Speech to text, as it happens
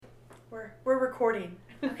We're recording.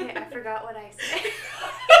 Okay, I forgot what I said.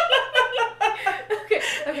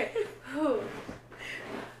 Okay. Whew.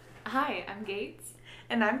 Hi, I'm Gates.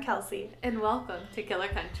 And I'm Kelsey. And welcome to Killer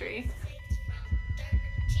Country.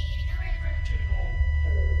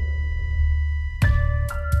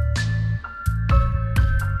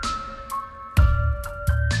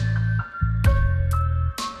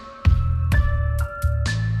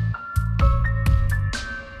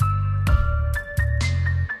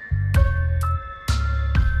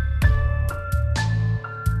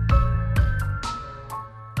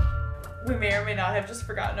 We may or may not have just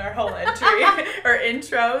forgotten our whole entry or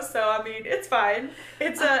intro, so I mean it's fine.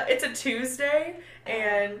 It's a Tuesday,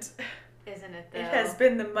 and Isn't it though? it has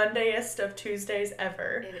been the Mondayest of Tuesdays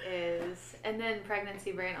ever. It is. And then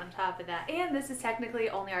pregnancy brain on top of that. And this is technically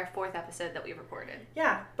only our 4th episode that we've recorded.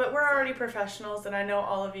 Yeah, but we're already professionals, and I know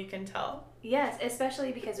all of you can tell. Yes,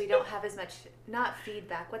 especially because we don't have as much, not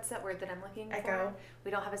feedback, what's that word that I'm looking for? Echo. We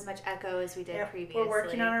don't have as much echo as we did Yep, previously. we're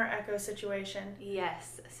working on our echo situation.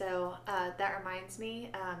 Yes, so that reminds me,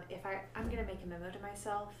 I'm going to make a memo to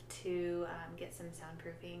myself to get some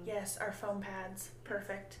soundproofing. Yes, our foam pads.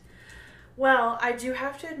 Perfect. Well, I do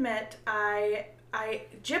have to admit, I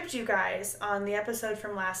gypped you guys on the episode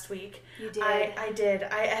from last week. You did. I did.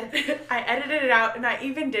 I edited it out, and I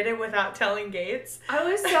even did it without telling Gates. I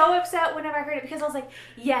was so upset whenever I heard it because I was like,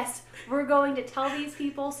 yes, we're going to tell these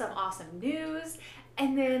people some awesome news.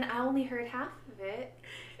 And then I only heard half of it.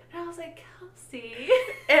 And I was like, Kelsey.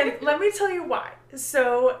 And let me tell you why.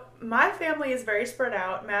 So my family is very spread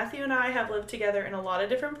out. Matthew and I have lived together in a lot of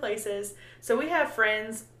different places. So we have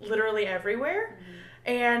friends literally everywhere. Mm-hmm.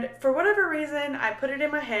 And for whatever reason, I put it in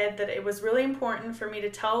my head that it was really important for me to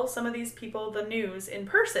tell some of these people the news in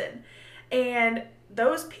person. And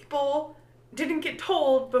those people didn't get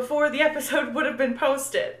told before the episode would have been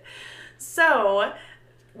posted. So,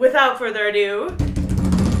 without further ado,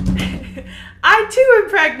 I too am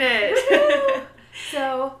pregnant.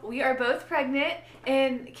 So we are both pregnant,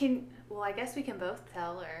 and I guess we can both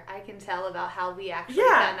tell, or I can tell about how we actually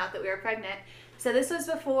found out that we were pregnant. So this was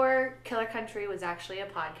before Killer Country was actually a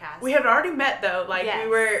podcast. We had already met though. Like yes.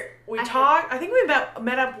 we talked. I think we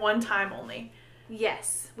met up one time only.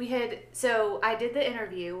 Yes, we had. So I did the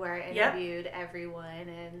interview where I interviewed everyone,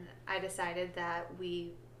 and I decided that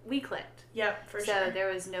we clicked. Yep, for sure. So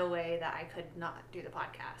there was no way that I could not do the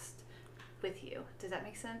podcast with you. Does that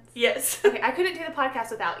make sense? Yes. Okay, I couldn't do the podcast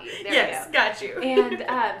without you. There we go. Got you.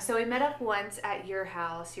 And so we met up once at your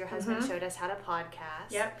house. Your husband showed us how to podcast.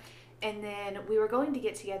 Yep. And then we were going to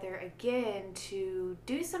get together again to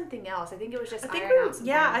do something else. I think it was just I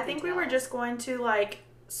think we were just going to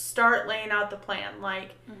start laying out the plan.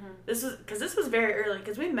 This was very early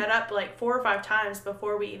because we met up 4 or 5 times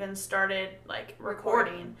before we even started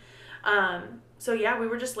recording. So yeah, we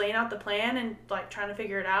were just laying out the plan and trying to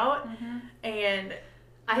figure it out. Mm-hmm. And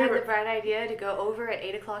I had the bright idea to go over at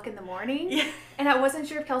 8 o'clock in the morning. Yeah. And I wasn't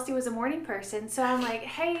sure if Kelsey was a morning person. So I'm like,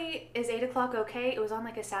 hey, is 8 o'clock okay? It was on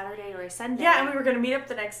a Saturday or a Sunday. Yeah, and we were going to meet up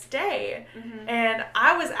the next day. Mm-hmm. And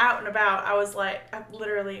I was out and about. I was I'm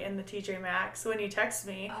literally in the TJ Maxx when you texted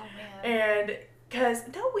me. Oh, man. And because,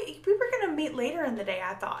 no, we were going to meet later in the day,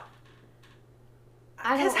 I thought.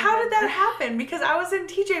 Because how did that happen? Because I was in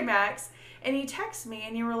TJ Maxx and you texted me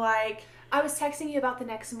and you were like... I was texting you about the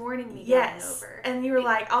next morning me going over. And you were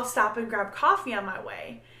like, I'll stop and grab coffee on my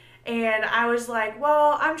way. And I was like,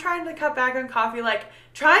 well, I'm trying to cut back on coffee,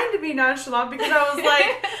 trying to be nonchalant because I was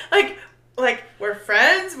like, we're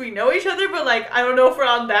friends, we know each other, but I don't know if we're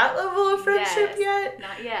on that level of friendship yet.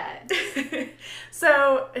 Not yet.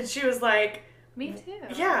 So, and she was like, me too.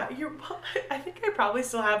 Yeah, I think I probably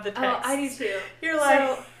still have the text. Oh, I do too. You're like,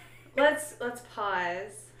 so let's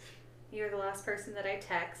pause. You're the last person that I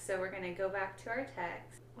text, so we're going to go back to our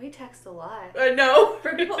text. We text a lot. I know. For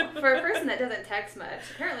a person that doesn't text much,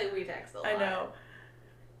 apparently we text a lot. I know.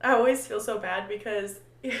 I always feel so bad because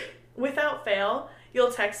without fail,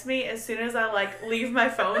 you'll text me as soon as I leave my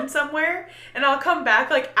phone somewhere, and I'll come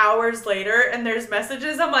back hours later and there's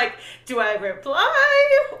messages. I'm like, do I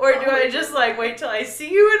reply or do I just wait till I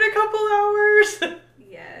see you in a couple hours?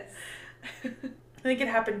 Yes. I think it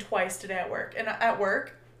happened twice today at work. And at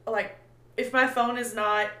work, if my phone is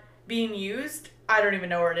not being used, I don't even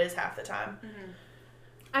know where it is half the time. Mm-hmm.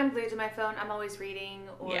 I'm glued to my phone. I'm always reading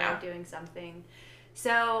or doing something.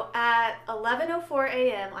 So at 11:04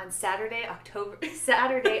 a.m. on Saturday,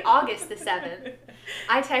 August the 7th,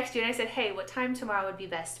 I texted you and I said, hey, what time tomorrow would be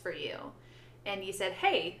best for you? And you said,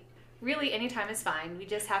 hey, really any time is fine. We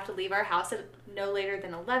just have to leave our house at no later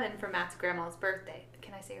than 11 for Matt's grandma's birthday.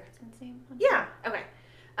 Can I say your husband's name? Yeah. Okay.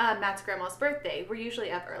 Matt's grandma's birthday. We're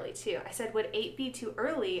usually up early too. I said, would 8 be too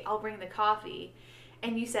early? I'll bring the coffee.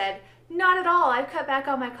 And you said, not at all. I've cut back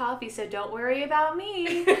on my coffee, so don't worry about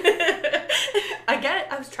me.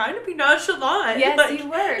 I was trying to be nonchalant. Yes, you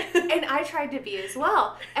were. And I tried to be as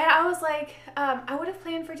well. And I was like, I would have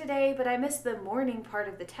planned for today, but I missed the morning part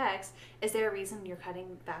of the text. Is there a reason you're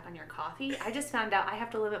cutting back on your coffee? I just found out I have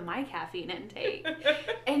to limit my caffeine intake.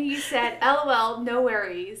 And you said, LOL, no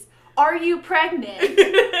worries. Are you pregnant?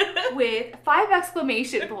 With 5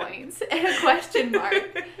 exclamation points and a question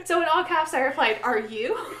mark. So in all caps, I replied, are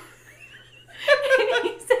you? And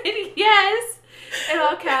he said, yes, in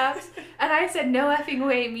all caps. And I said, no effing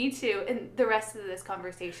way, me too. And the rest of this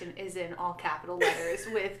conversation is in all capital letters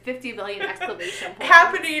with 50 million exclamation points.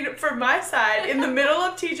 Happening from my side in the middle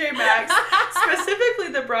of TJ Maxx, specifically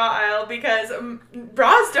the bra aisle, because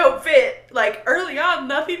bras don't fit. Like, early on,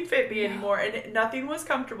 nothing fit me anymore, and nothing was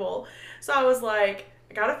comfortable. So I was like,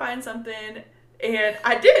 I gotta find something. And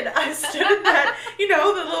I did. I stood in that, the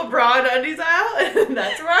little bra and undies aisle, and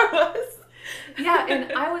that's where I was. Yeah,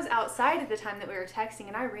 and I was outside at the time that we were texting,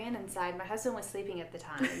 and I ran inside. My husband was sleeping at the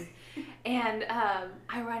time. And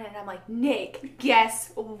I run in, and I'm like, Nick,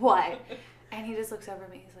 guess what? And he just looks over at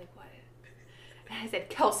me. He's like, what? And I said,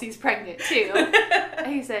 Kelsey's pregnant, too.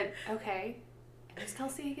 And he said, okay. And who's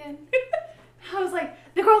Kelsey again? I was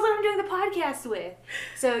like, the girls that I'm doing the podcast with.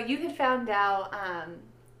 So you had found out,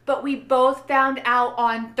 but we both found out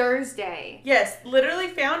on Thursday. Yes, literally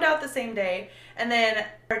found out the same day. And then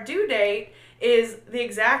our due date is the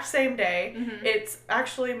exact same day. Mm-hmm. It's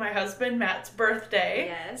actually my husband, Matt's birthday.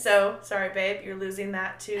 Yes. So, sorry, babe, you're losing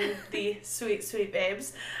that to the sweet, sweet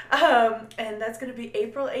babes. And that's going to be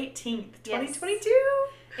April 18th, 2022. Yes.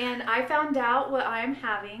 And I found out what I'm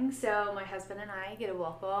having, so my husband and I get to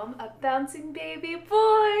welcome a bouncing baby boy.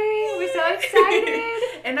 We're so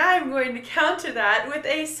excited. And I'm going to counter that with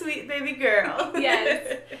a sweet baby girl.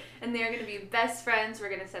 Yes. And they're going to be best friends. We're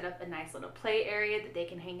going to set up a nice little play area that they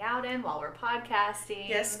can hang out in while we're podcasting.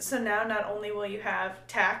 Yes, so now not only will you have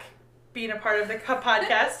Tack being a part of the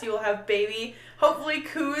podcast, you will have baby, hopefully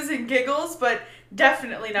coos and giggles, but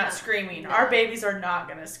definitely not screaming. No. Our babies are not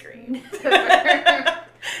going to scream.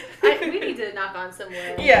 We need to knock on some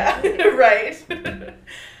wood. Yeah, right.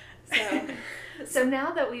 So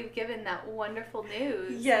now that we've given that wonderful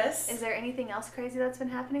news, yes, is there anything else crazy that's been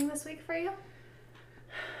happening this week for you?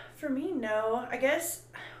 For me, no. I guess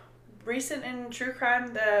recent in true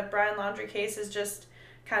crime, the Brian Laundrie case is just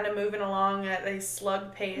kind of moving along at a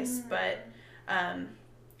slug pace, but I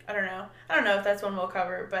don't know. I don't know if that's one we'll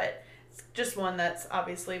cover, but it's just one that's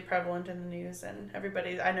obviously prevalent in the news and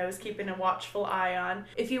everybody I know is keeping a watchful eye on.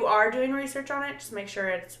 If you are doing research on it, just make sure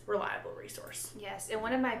it's a reliable resource. Yes, and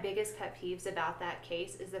one of my biggest pet peeves about that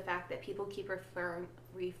case is the fact that people keep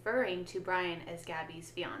referring to Brian as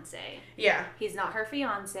Gabby's fiance. Yeah. He's not her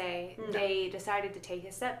fiance. No. They decided to take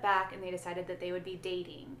a step back and they decided that they would be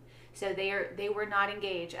dating. So they were not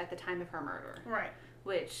engaged at the time of her murder. Right.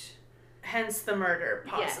 Which... hence the murder,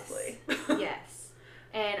 possibly. Yes.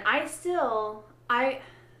 And I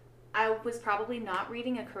was probably not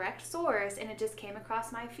reading a correct source, and it just came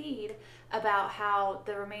across my feed about how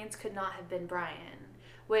the remains could not have been Brian,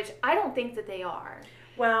 which I don't think that they are.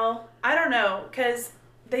 Well, I don't know, because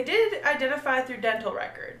they did identify through dental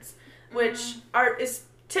records, which is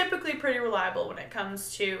typically pretty reliable when it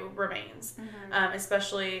comes to remains,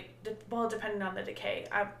 especially, depending on the decay.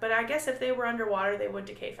 But I guess if they were underwater, they would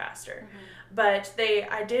decay faster. But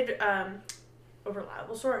I did... a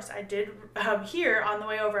reliable source. I did hear on the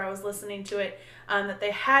way over, I was listening to it, that they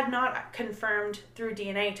had not confirmed through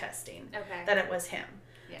DNA testing that it was him.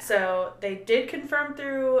 Yeah. So they did confirm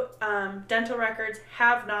through dental records,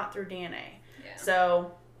 have not through DNA. Yeah.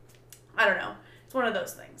 So I don't know. It's one of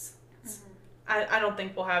those things. I don't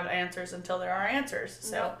think we'll have answers until there are answers.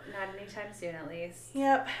 So nope, not anytime soon, at least.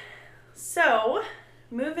 Yep. So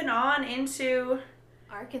moving on into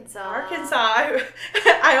Arkansas.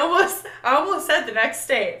 I almost said the next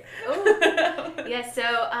state. Yeah, so...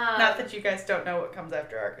 not that you guys don't know what comes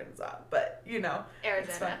after Arkansas, but,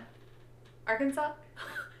 Arizona. Arkansas?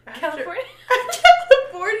 California?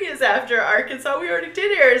 California's after Arkansas. We already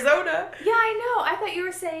did Arizona. Yeah, I know. I thought you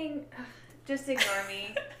were saying... Just ignore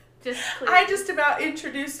me. Just please. I just about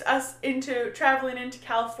introduced us into traveling into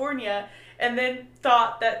California... and then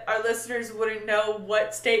thought that our listeners wouldn't know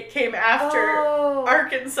what state came after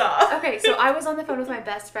Arkansas. Okay, so I was on the phone with my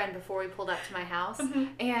best friend before we pulled up to my house,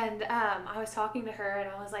 and I was talking to her, and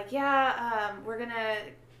I was like, we're going to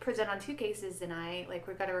present on 2 cases tonight. Like,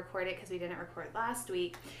 we're going to record it because we didn't record last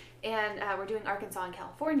week, and we're doing Arkansas and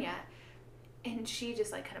California. And she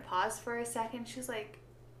just, kind of paused for a second. She was like,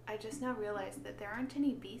 I just now realized that there aren't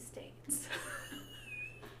any B states.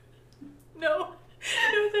 No.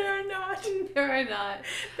 No, there are not. There are not.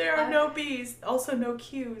 There are no B's. Also no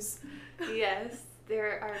Q's. Yes,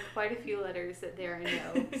 there are quite a few letters that there are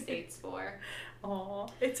no states for. Aw,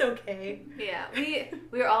 it's okay. Yeah,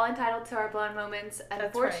 we are all entitled to our blonde moments. That's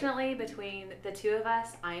Unfortunately, right. between the two of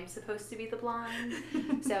us, I am supposed to be the blonde.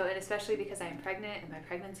 So, and especially because I am pregnant and my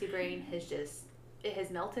pregnancy brain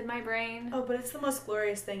has melted my brain. Oh, but it's the most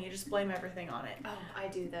glorious thing. You just blame everything on it. Oh, I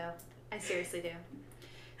do though. I seriously do.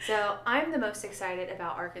 So I'm the most excited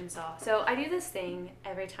about Arkansas. So I do this thing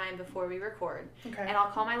every time before we record. Okay. And I'll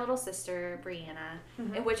call my little sister, Brianna,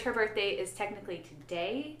 Mhm. in which her birthday is technically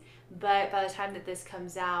today. But by the time that this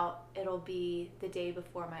comes out, it'll be the day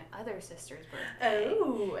before my other sister's birthday.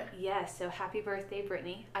 Oh. Yes, so happy birthday,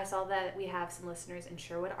 Brittany. I saw that we have some listeners in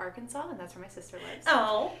Sherwood, Arkansas, and that's where my sister lives.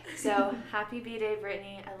 Oh. So happy B-Day,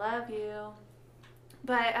 Brittany. I love you.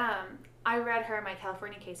 But I read her my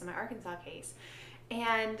California case and my Arkansas case.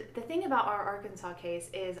 And the thing about our Arkansas case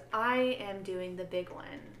is I am doing the big one,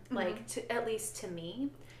 like at least to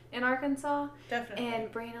me in Arkansas. Definitely. And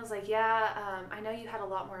Brianna was like, yeah, I know you had a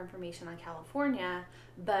lot more information on California,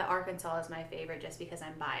 but Arkansas is my favorite just because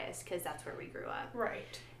I'm biased because that's where we grew up.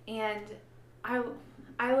 Right. And I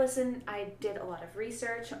listened, I did a lot of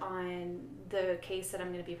research on the case that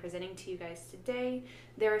I'm going to be presenting to you guys today.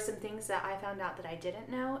 There were some things that I found out that I didn't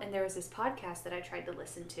know, and there was this podcast that I tried to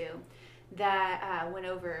listen to that went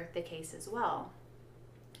over the case as well.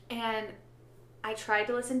 And I tried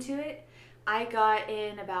to listen to it. I got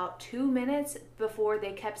in about 2 minutes before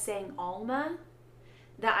they kept saying Alma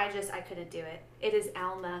that I couldn't do it. It is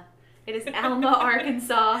Alma. It is Alma,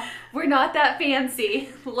 Arkansas. We're not that fancy,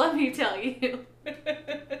 let me tell you.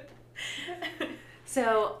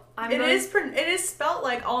 So It is spelt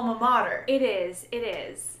like alma mater. It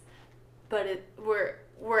is. But we're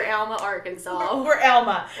Alma, Arkansas. We're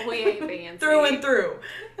Alma. We ain't fancy. Through and through.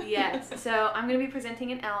 Yes. So I'm going to be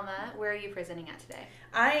presenting in Alma. Where are you presenting at today?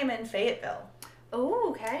 I am in Fayetteville.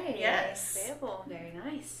 Oh, okay. Yes. Fayetteville. Very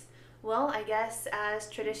nice. Well, I guess as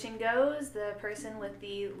tradition goes, the person with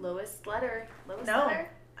the lowest letter.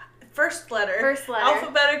 First letter. First letter.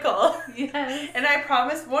 Alphabetical. Yes. And I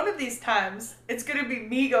promise one of these times it's going to be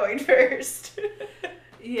me going first.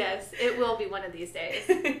 Yes, it will be one of these days.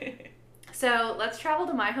 So let's travel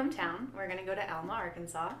to my hometown. We're going to go to Alma,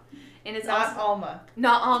 Arkansas. And it's Not Alma.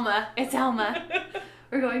 Not Alma. It's Alma.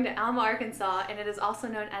 We're going to Alma, Arkansas, and it is also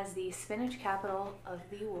known as the spinach capital of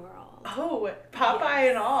the world. Oh, Popeye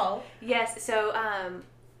and all. Yes, so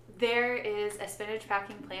there is a spinach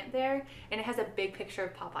packing plant there, and it has a big picture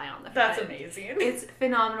of Popeye on the front. That's amazing. It's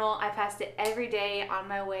phenomenal. I passed it every day on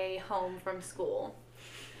my way home from school.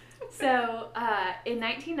 So, in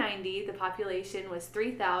 1990, the population was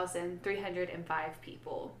 3,305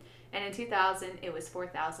 people. And in 2000, it was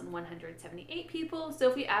 4,178 people. So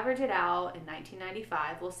if we average it out in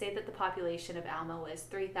 1995, we'll say that the population of Alma was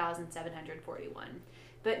 3,741.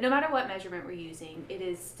 But no matter what measurement we're using, it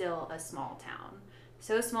is still a small town.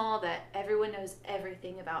 So small that everyone knows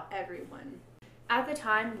everything about everyone. At the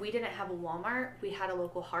time, we didn't have a Walmart. We had a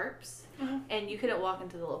local Harps. And you couldn't walk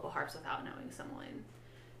into the local Harps without knowing someone.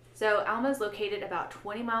 So Alma is located about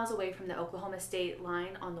 20 miles away from the Oklahoma state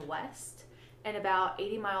line on the west and about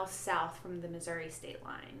 80 miles south from the Missouri state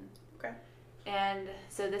line. Okay. And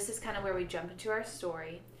so this is kind of where we jump into our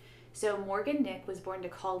story. So Morgan Nick was born to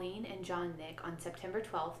Colleen and John Nick on September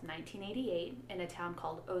 12th, 1988 in a town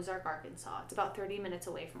called Ozark, Arkansas. It's about 30 minutes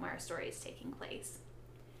away from where our story is taking place.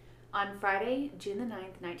 On Friday, June the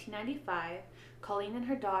 9th, 1995, Colleen and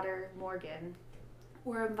her daughter, Morgan,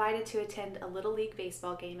 were invited to attend a Little League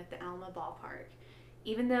baseball game at the Alma ballpark.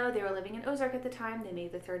 Even though they were living in Ozark at the time, they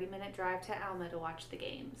made the 30-minute drive to Alma to watch the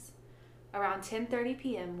games. Around 10:30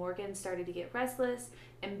 p.m., Morgan started to get restless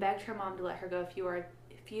and begged her mom to let her go a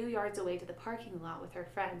few yards away to the parking lot with her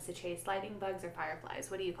friends to chase lightning bugs or fireflies.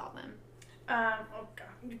 What do you call them? Oh God,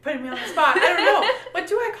 you're putting me on the spot. I don't know. What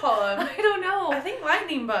do I call them? I don't know. I think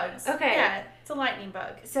lightning bugs. Okay. Yeah, it's a lightning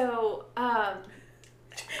bug. So,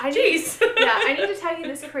 I need to tell you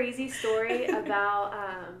this crazy story about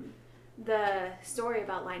the story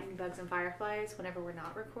about lightning bugs and fireflies whenever we're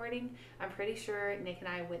not recording. I'm pretty sure Nick and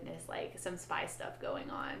I witnessed like some spy stuff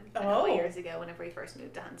going on a couple years ago whenever we first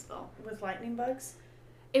moved to Huntsville. With lightning bugs?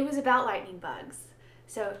 It was about lightning bugs.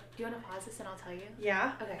 So, do you want to pause this and I'll tell you?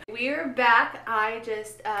 Yeah. Okay. We're back. I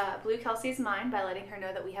just blew Kelsey's mind by letting her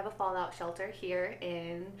know that we have a fallout shelter here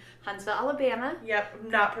in Huntsville, Alabama. Yep,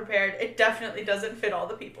 I'm not prepared. It definitely doesn't fit all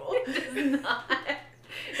the people. It does not.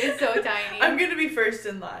 It's so tiny. I'm going to be first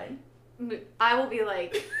in line. I will be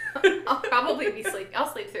like, I'll probably be sleeping.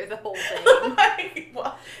 I'll sleep through the whole thing.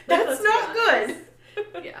 Well, that's not good.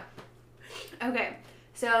 Yeah. Okay,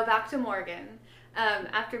 so back to Morgan.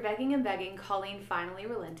 After begging and begging, Colleen finally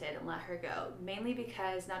relented and let her go, mainly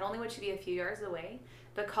because not only would she be a few yards away,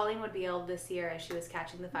 but Colleen would be able to see her as she was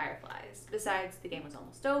catching the fireflies. Besides, the game was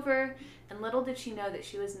almost over, and little did she know that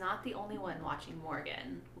she was not the only one watching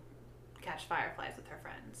Morgan catch fireflies with her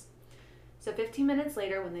friends. So 15 minutes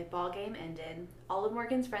later, when the ball game ended, all of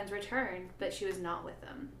Morgan's friends returned, but she was not with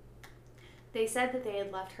them. They said that they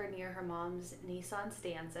had left her near her mom's Nissan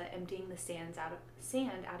Stanza, emptying the sand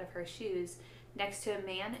out of her shoes next to a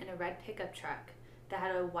man in a red pickup truck that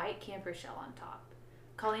had a white camper shell on top.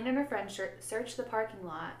 Colleen and her friends searched the parking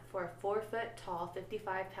lot for a 4-foot-tall,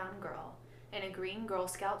 55-pound girl in a green Girl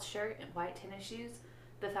Scout shirt and white tennis shoes,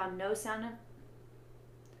 but found no sound of...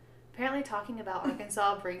 Apparently talking about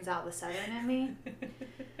Arkansas brings out the Southern in me.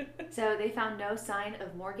 So they found no sign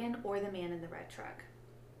of Morgan or the man in the red truck.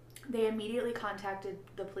 They immediately contacted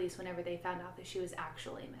the police whenever they found out that she was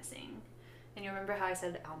actually missing. And you remember how I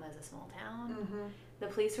said Alma is a small town? Mm-hmm. The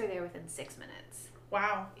police were there within 6 minutes.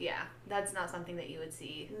 Wow. Yeah, that's not something that you would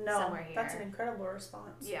see somewhere here. That's an incredible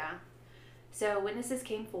response. Yeah. So witnesses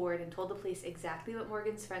came forward and told the police exactly what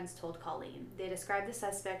Morgan's friends told Colleen. They described the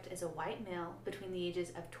suspect as a white male between the ages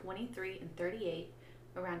of 23 and 38,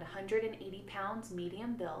 around 180 pounds,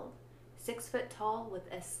 medium build, 6 foot tall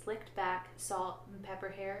with a slicked back salt and pepper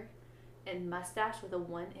hair, and mustache with a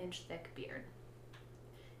 1-inch thick beard.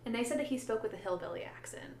 And they said that he spoke with a hillbilly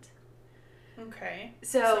accent. Okay.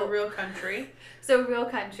 So real country. So real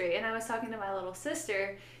country. And I was talking to my little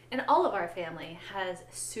sister, and all of our family has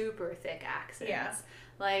super thick accents. Yeah.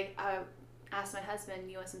 Like, I asked my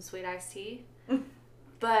husband, you want some sweet iced tea?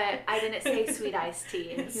 But I didn't say sweet iced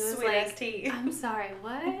tea. And he was sweet like, iced tea. I'm sorry,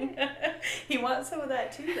 what? He wants some of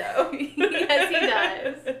that too, though. Yes,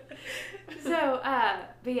 he does. So,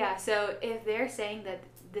 but yeah, so if they're saying that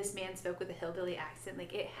this man spoke with a hillbilly accent,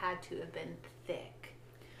 like, it had to have been thick.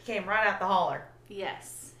 He came right out the holler.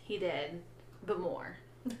 Yes, he did, but more.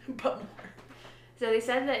 But more. So they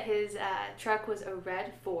said that his truck was a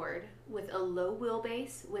red Ford with a low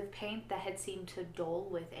wheelbase with paint that had seemed to dull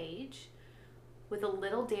with age. With a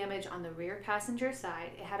little damage on the rear passenger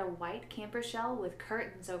side, it had a white camper shell with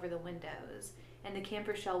curtains over the windows, and the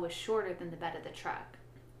camper shell was shorter than the bed of the truck.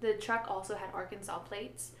 The truck also had Arkansas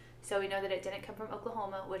plates, so we know that it didn't come from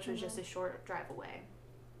Oklahoma, which was just a short drive away.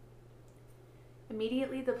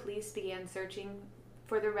 Immediately, the police began searching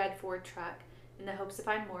for the red Ford truck in the hopes to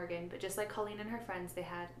find Morgan, but just like Colleen and her friends, they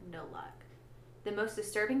had no luck. The most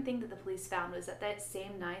disturbing thing that the police found was that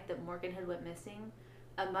same night that Morgan had went missing,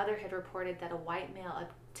 a mother had reported that a white male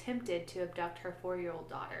attempted to abduct her 4-year-old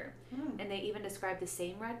daughter, and they even described the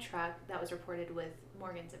same red truck that was reported with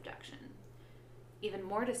Morgan's abduction. Even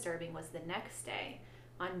more disturbing was the next day,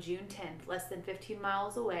 on June 10th, less than 15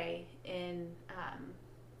 miles away in,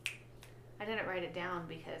 I didn't write it down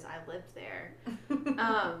because I lived there,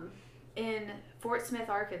 in Fort Smith,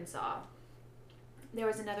 Arkansas, there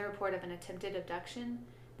was another report of an attempted abduction,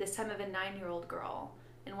 this time of a 9-year-old girl,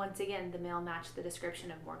 and once again, the male matched the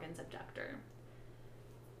description of Morgan's abductor.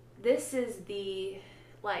 This is the,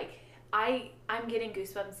 like, I'm getting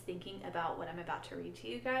goosebumps thinking about what I'm about to read to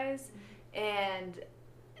you guys, and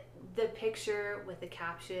the picture with the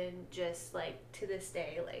caption, just, like, to this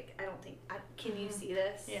day, like, I don't think, can you see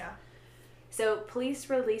this? Yeah. So, police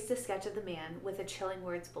released a sketch of the man with the chilling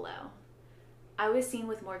words below. I was seen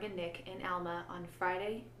with Morgan Nick in Alma on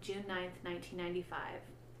Friday, June 9th, 1995.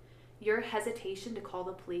 Your hesitation to call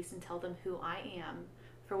the police and tell them who I am,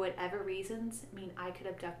 for whatever reasons, mean I could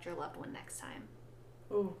abduct your loved one next time.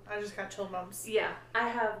 Ooh, I just got chill bumps. Yeah, I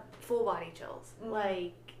have full body chills.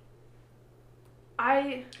 Well,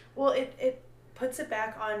 it puts it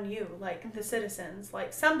back on you, like the citizens.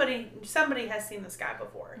 Like somebody has seen this guy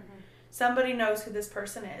before. Mm-hmm. Somebody knows who this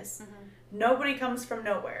person is. Mm-hmm. Nobody comes from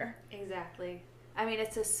nowhere. Exactly. I mean,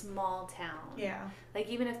 it's a small town. Yeah. Like,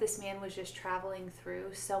 even if this man was just traveling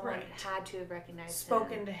through, someone had to have recognized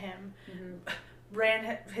Spoken him. to him. Mm-hmm.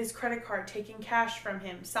 Ran his credit card, taking cash from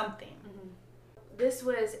him, something. Mm-hmm. This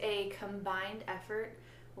was a combined effort.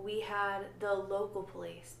 We had the local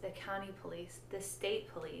police, the county police, the state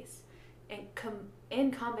police, and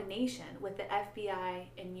in combination with the FBI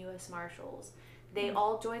and U.S. Marshals. They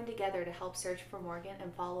all joined together to help search for Morgan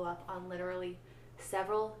and follow up on literally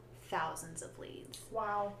several thousands of leads.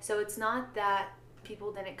 Wow. So it's not that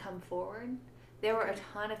people didn't come forward. There were a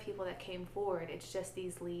ton of people that came forward. It's just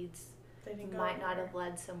these leads might not have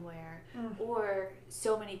led somewhere. Or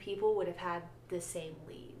so many people would have had the same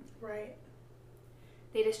lead. Right.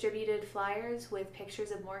 They distributed flyers with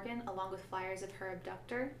pictures of Morgan along with flyers of her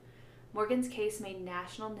abductor. Morgan's case made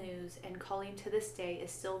national news, and Colleen to this day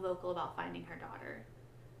is still vocal about finding her daughter.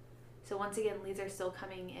 So once again, leads are still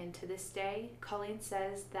coming in to this day. Colleen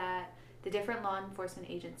says that the different law enforcement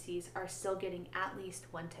agencies are still getting at least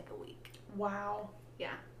one tip a week. Wow.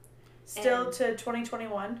 Yeah. Still and to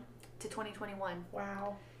 2021? To 2021.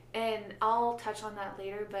 Wow. And I'll touch on that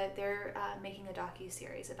later, but they're making a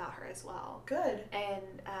docu-series about her as well. Good.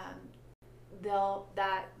 And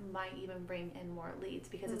that might even bring in more leads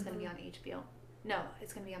because it's going to be on HBO. No,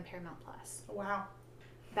 it's going to be on Paramount Plus. Wow.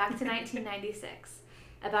 Back to 1996.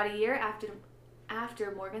 About a year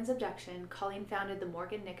after Morgan's abduction, Colleen founded the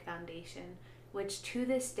Morgan Nick Foundation, which to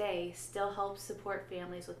this day still helps support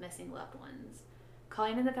families with missing loved ones.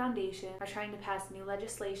 Colleen and the foundation are trying to pass new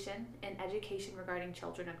legislation and education regarding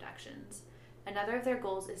children abductions. Another of their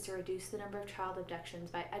goals is to reduce the number of child abductions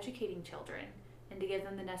by educating children and to give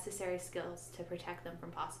them the necessary skills to protect them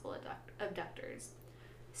from possible abductors.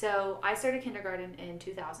 So I started kindergarten in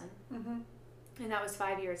 2000, and that was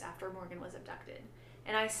 5 years after Morgan was abducted.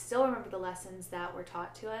 And I still remember the lessons that were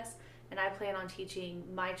taught to us, and I plan on teaching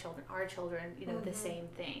my children, our children, the same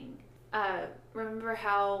thing. Remember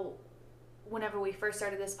how whenever we first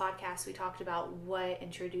started this podcast, we talked about what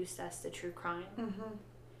introduced us to true crime?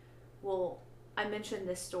 Well, I mentioned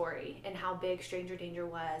this story and how big Stranger Danger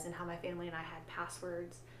was and how my family and I had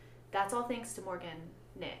passwords. That's all thanks to Morgan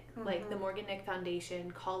Nick, like the Morgan Nick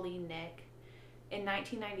Foundation, Colleen Nick. In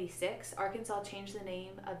 1996, Arkansas changed the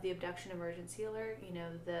name of the abduction emergency alert,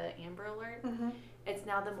 the Amber Alert. It's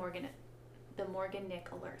now the Morgan Nick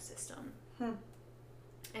Alert System. And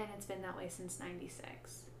it's been that way since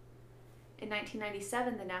 96. In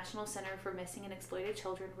 1997, the National Center for Missing and Exploited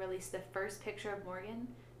Children released the first picture of Morgan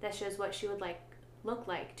that shows what she would look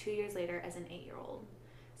like 2 years later as an 8-year-old.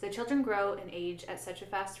 So children grow in age at such a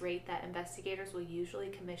fast rate that investigators will usually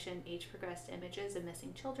commission age-progressed images of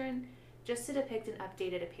missing children just to depict an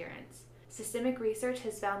updated appearance. Systemic research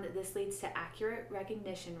has found that this leads to accurate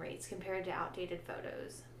recognition rates compared to outdated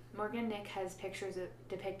photos. Morgan Nick has pictures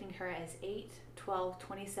depicting her as 8, 12,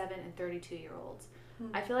 27, and 32-year-olds.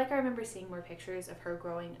 I feel like I remember seeing more pictures of her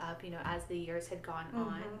growing up, as the years had gone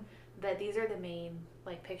on. But these are the main,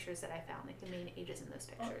 pictures that I found, the main ages in those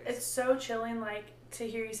pictures. It's so chilling, to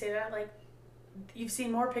hear you say that. You've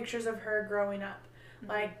seen more pictures of her growing up.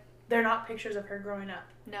 They're not pictures of her growing up.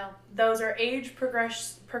 No. Those are age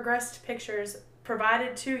progressed pictures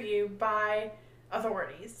provided to you by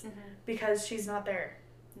authorities because she's not there.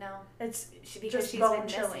 No. It's because she's been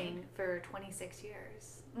missing for 26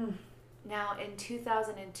 years. Now, in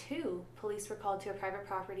 2002, police were called to a private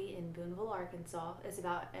property in Boonville, Arkansas. It's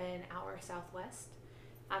about an hour southwest,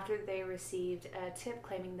 after they received a tip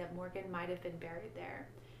claiming that Morgan might have been buried there.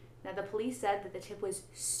 Now, the police said that the tip was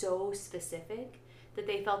so specific that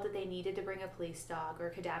they felt that they needed to bring a police dog or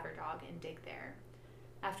a cadaver dog and dig there.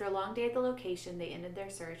 After a long day at the location, they ended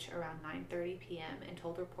their search around 9:30 p.m. and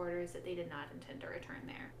told reporters that they did not intend to return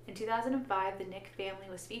there. In 2005, the Nick family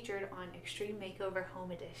was featured on Extreme Makeover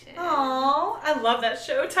Home Edition. Aww, I love that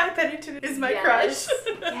show. Ty Pennington is my crush.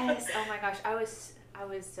 Yes, oh my gosh, I was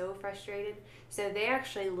so frustrated. So they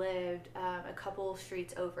actually lived a couple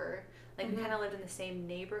streets over. We kind of lived in the same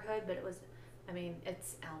neighborhood, but it was,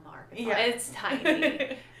 it's Alma, Arkansas. Yeah. It's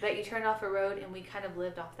tiny. But you turned off a road, and we kind of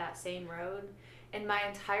lived off that same road. And my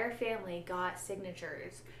entire family got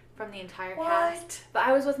signatures from the entire cast. But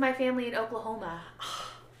I was with my family in Oklahoma.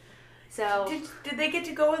 So did they get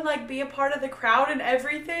to go and be a part of the crowd and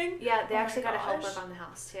everything? Yeah, they actually got to help work on the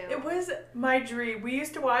house too. It was my dream. We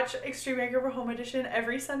used to watch Extreme Makeover Home Edition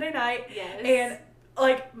every Sunday night. Yes. And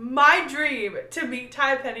my dream to meet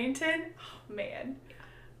Ty Pennington. Oh, man.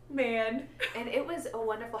 Man. And it was a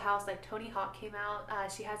wonderful house. Tony Hawk came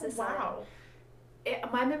out. She has a son. Wow.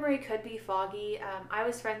 My memory could be foggy. I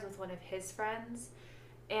was friends with one of his friends,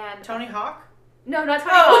 and Tony Hawk. No, not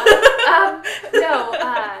Tony Hawk.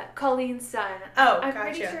 No, Colleen's son. Oh, I'm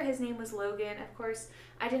pretty sure his name was Logan. Of course,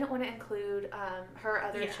 I didn't want to include her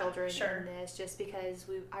other children in this just because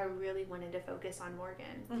I really wanted to focus on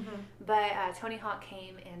Morgan. But Tony Hawk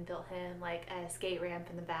came and built him a skate ramp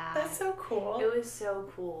in the back. That's so cool. It was so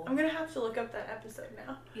cool. I'm gonna have to look up that episode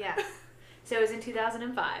now. Yeah. So it was in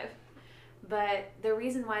 2005. But the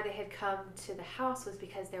reason why they had come to the house was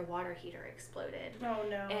because their water heater exploded. Oh,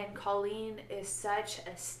 no. And Colleen is such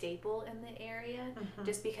a staple in the area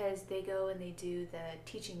just because they go and they do the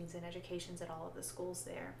teachings and educations at all of the schools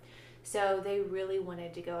there. So they really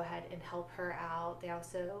wanted to go ahead and help her out. They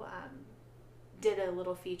also did a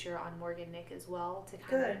little feature on Morgan Nick as well to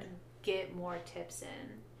kind of get more tips in.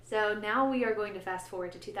 So now we are going to fast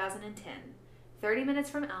forward to 2010. 30 minutes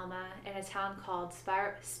from Alma, in a town called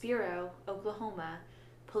Spiro, Oklahoma,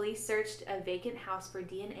 police searched a vacant house for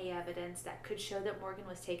DNA evidence that could show that Morgan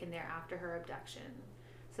was taken there after her abduction.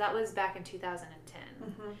 So that was back in 2010.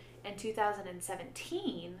 In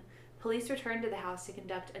 2017, police returned to the house to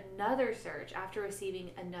conduct another search after receiving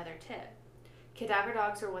another tip. Cadaver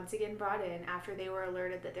dogs were once again brought in after they were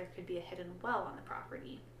alerted that there could be a hidden well on the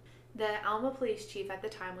property. The Alma police chief at the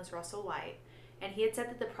time was Russell White, and he had said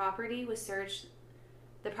that the property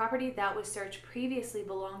that was searched previously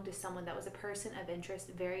belonged to someone that was a person of interest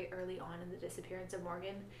very early on in the disappearance of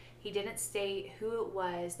Morgan. He didn't state who it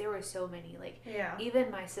was. There were so many. Even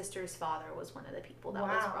my sister's father was one of the people that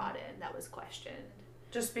was brought in that was questioned.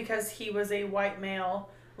 Just because he was a white male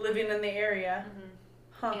living in the area.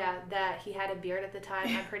 Huh. Yeah, that he had a beard at the time.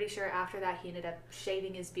 I'm pretty sure after that he ended up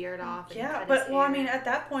shaving his beard off. And cut his hair. I mean, at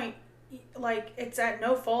that point, it's at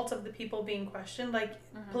no fault of the people being questioned.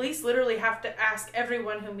 Police literally have to ask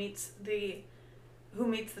everyone who meets the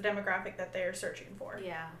demographic that they are searching for.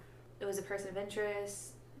 Yeah, it was a person of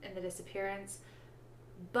interest in the disappearance,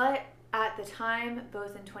 but at the time,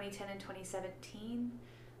 both in 2010 and 2017,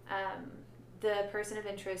 the person of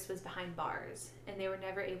interest was behind bars, and they were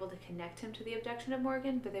never able to connect him to the abduction of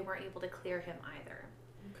Morgan, but they weren't able to clear him either.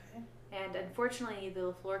 Okay. And unfortunately, the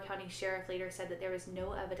Leflore County Sheriff later said that there was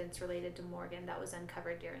no evidence related to Morgan that was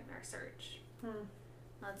uncovered during their search.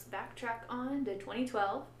 Let's backtrack on to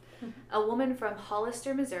 2012. A woman from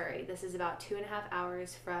Hollister, Missouri, this is about 2.5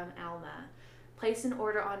 hours from Alma, placed an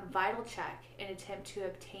order on VitalCheck in an attempt to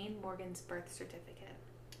obtain Morgan's birth certificate.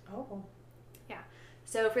 Oh. Yeah.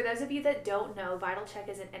 So for those of you that don't know, VitalCheck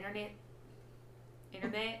is an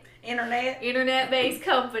internet-based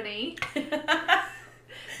company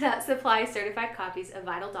that supplies certified copies of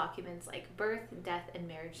vital documents like birth, death, and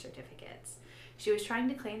marriage certificates. She was trying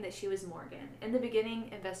to claim that she was Morgan. In the beginning,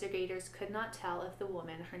 investigators could not tell if the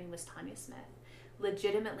woman, her name was Tanya Smith,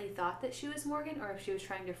 legitimately thought that she was Morgan or if she was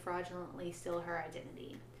trying to fraudulently steal her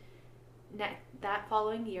identity. That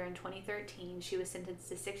following year, in 2013, she was sentenced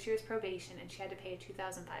to 6 years probation and she had to pay a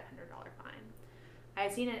 $2,500 fine. I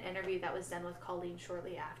had seen an interview that was done with Colleen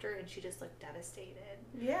shortly after, and she just looked devastated.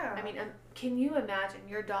 Yeah. I mean, can you imagine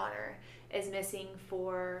your daughter is missing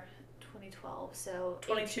for 2012, so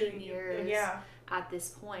 22 years at this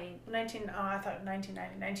point. I thought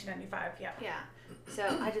 1995, yeah. Yeah. So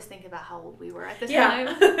I just think about how old we were at the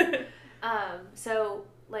time. So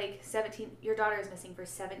 17, your daughter is missing for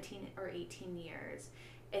 17 or 18 years,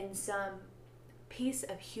 and some piece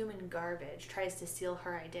of human garbage tries to steal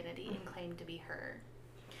her identity and claim to be her.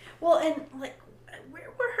 Well, and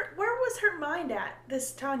where was her mind at,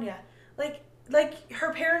 this Tanya? Like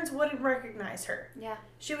her parents wouldn't recognize her. Yeah.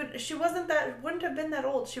 Wouldn't have been that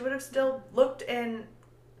old. She would have still looked and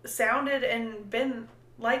sounded and been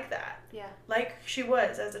like that. Yeah. Like she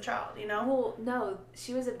was as a child, Well, no,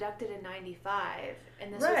 she was abducted in 95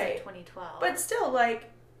 and this was in 2012. But still,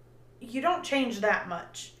 you don't change that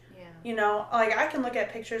much. Yeah. I can look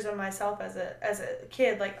at pictures of myself as a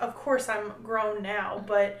kid. Of course I'm grown now,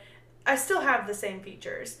 but I still have the same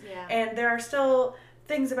features. Yeah. And there are still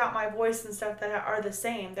things about my voice and stuff that are the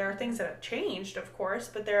same. There are things that have changed, of course,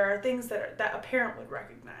 but there are things that a parent would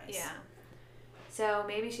recognize. Yeah. So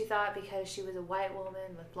maybe she thought because she was a white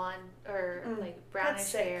woman with blonde or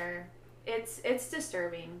brownish hair. It's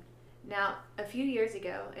disturbing. Now, a few years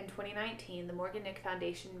ago, in 2019, the Morgan Nick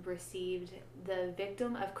Foundation received the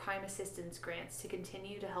Victim of Crime Assistance Grants to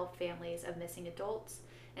continue to help families of missing adults,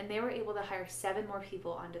 and they were able to hire 7 more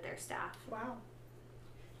people onto their staff. Wow.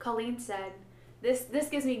 Colleen said, this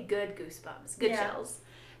gives me good goosebumps, good chills.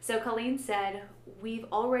 So Colleen said, we've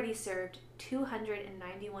already served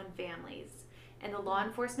 291 families and the law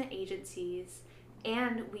enforcement agencies,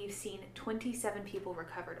 and we've seen 27 people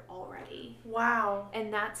recovered already. Wow.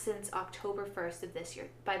 And that's since October 1st of this year.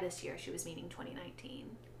 By this year, she was meaning 2019.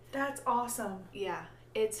 That's awesome. Yeah,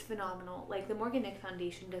 it's phenomenal. The Morgan Nick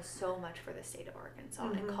Foundation does so much for the state of Arkansas,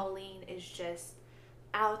 and Colleen is just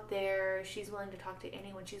out there. She's willing to talk to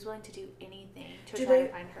anyone. She's willing to do anything to try to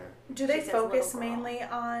find her. Do they focus mainly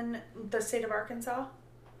on the state of Arkansas?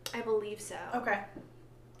 I believe so. Okay.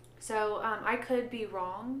 So I could be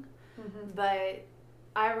wrong, but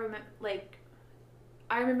I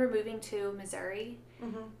remember moving to Missouri,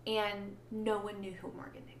 and no one knew who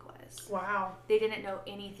Morgan Nick was. Wow. They didn't know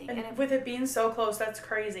anything. And with it being so close, that's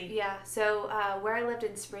crazy. Yeah. So where I lived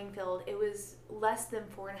in Springfield, it was less than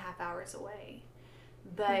 4.5 hours away.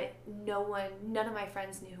 But none of my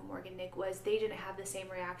friends knew who Morgan Nick was. They didn't have the same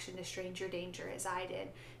reaction to stranger danger as I did.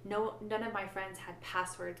 None of my friends had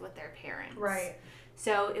passwords with their parents. Right.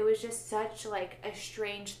 So it was just such a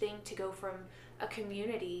strange thing to go from a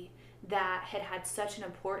community that had such an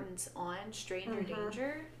importance on stranger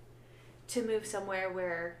danger to move somewhere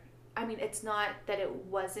where, I mean, it's not that it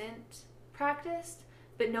wasn't practiced,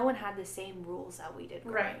 but no one had the same rules that we did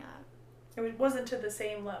growing up. It wasn't to the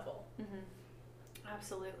same level.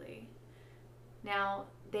 Absolutely. Now,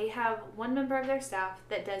 they have one member of their staff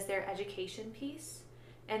that does their education piece,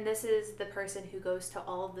 and this is the person who goes to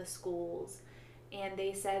all of the schools, and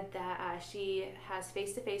they said that she has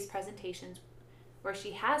face-to-face presentations, or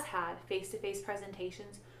she has had face-to-face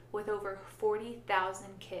presentations with over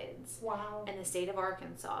 40,000 kids in the state of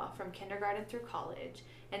Arkansas from kindergarten through college,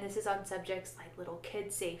 and this is on subjects like little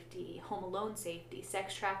kid safety, home alone safety,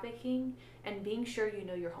 sex trafficking, and being sure you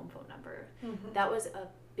know your home phone number. That was a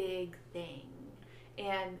big thing.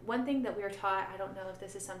 And one thing that we were taught, I don't know if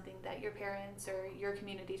this is something that your parents or your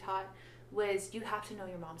community taught, was you have to know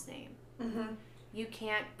your mom's name. You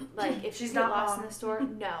can't, like, if she's not lost in the store,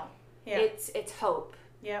 no. It's Hope.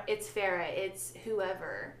 It's Farah. It's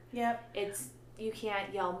whoever. It's, you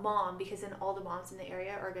can't yell mom, because then all the moms in the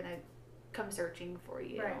area are going to come searching for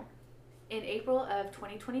you. In April of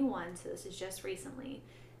 2021, so this is just recently,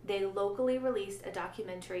 they locally released a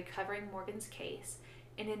documentary covering Morgan's case.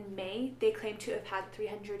 And in May, they claimed to have had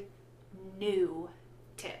 300 new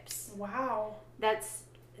tips. Wow. That's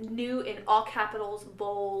new in all capitals,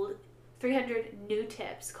 bold. 300 new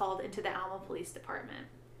tips called into the Alma Police Department.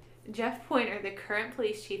 Jeff Pointer, the current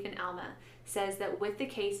police chief in Alma, says that with the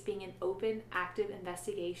case being an open, active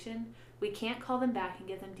investigation, we can't call them back and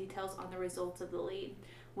give them details on the results of the lead.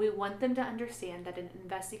 We want them to understand that an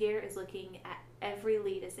investigator is looking at every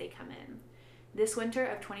lead as they come in. This winter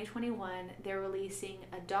of 2021, they're releasing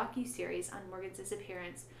a docu-series on Morgan's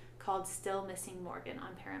disappearance called Still Missing Morgan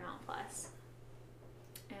on Paramount+.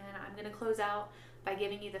 And I'm going to close out by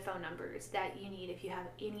giving you the phone numbers that you need if you have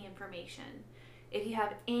any information. If you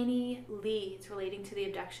have any leads relating to the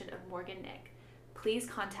abduction of Morgan Nick, please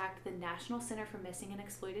contact the National Center for Missing and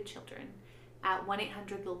Exploited Children at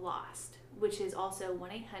 1-800-THE-LOST, which is also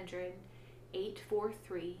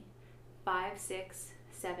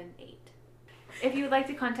 1-800-843-5678. If you would like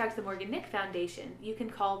to contact the Morgan Nick Foundation, you can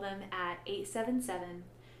call them at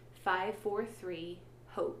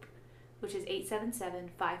 877-543-HOPE, which is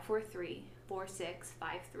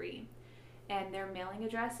 877-543-4653. And their mailing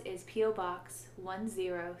address is P.O. Box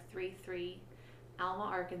 1033, Alma,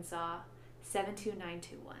 Arkansas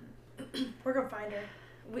 72921. We're gonna find her.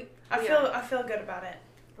 I feel good about it.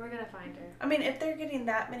 We're gonna find her. I mean, if they're getting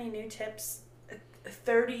that many new tips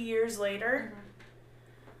 30 years later,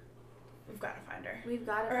 we've got to find her. We've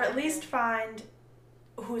got to, or at least find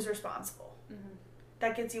who's responsible.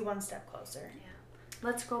 That gets you one step closer. Yeah.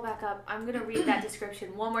 Let's scroll back up. I'm gonna read that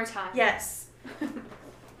description one more time. Yes.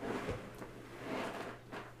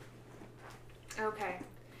 Okay,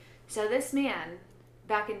 so this man,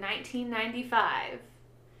 back in 1995,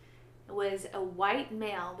 was a white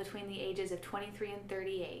male between the ages of 23 and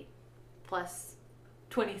 38, plus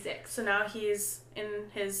 26. So now he's in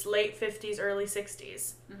his late 50s, early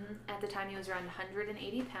 60s. At the time, he was around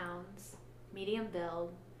 180 pounds, medium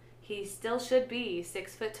build. He still should be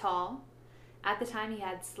 6 foot tall. At the time, he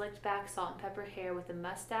had slicked back salt and pepper hair with a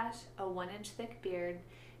mustache, a 1-inch thick beard,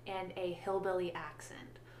 and a hillbilly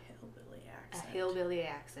accent. A hillbilly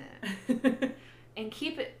accent. And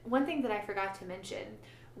one thing that I forgot to mention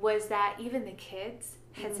was that even the kids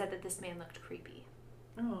had said that this man looked creepy.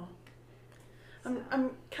 Oh.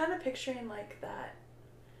 I'm kind of picturing like that.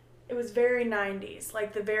 It was very 90s,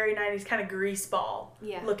 like the very 90s kind of greaseball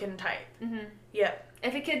looking type. Yep.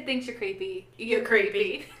 If a kid thinks you're creepy, you're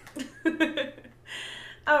creepy.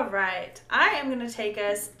 All right. I am going to take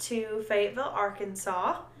us to Fayetteville,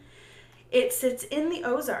 Arkansas. It sits in the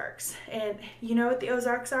Ozarks, and you know what the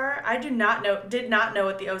Ozarks are? I did not know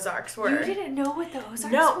what the Ozarks were. You didn't know what the Ozarks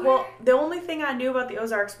were? No, well, the only thing I knew about the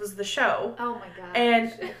Ozarks was the show. Oh my gosh.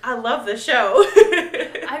 And I love the show.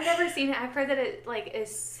 I've never seen it. I've heard that it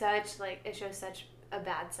it shows such a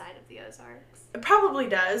bad side of the Ozarks. It probably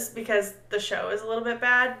does, because the show is a little bit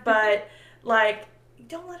bad, but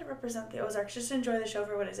don't let it represent the Ozarks. Just enjoy the show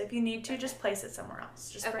for what it is. If you need to, just place it somewhere else.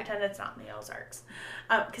 Just pretend it's not in the Ozarks,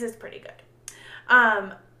 because it's pretty good.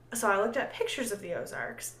 So I looked at pictures of the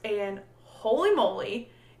Ozarks, and holy moly,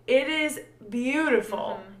 it is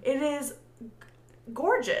beautiful. It is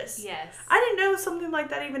gorgeous. Yes. I didn't know something like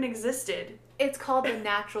that even existed. It's called the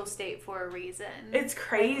natural state for a reason. It's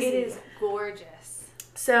crazy. It is gorgeous.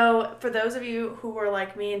 So, for those of you who were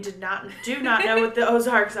like me and do not know what the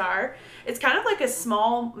Ozarks are, it's kind of like a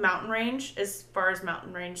small mountain range as far as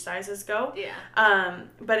mountain range sizes go. Yeah.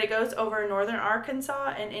 But it goes over northern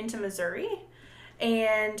Arkansas and into Missouri.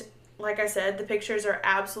 And like I said, the pictures are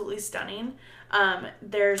absolutely stunning.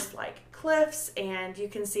 There's like cliffs, and you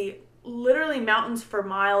can see literally mountains for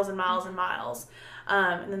miles and miles and miles.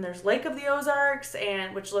 And then there's Lake of the Ozarks,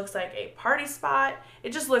 which looks like a party spot.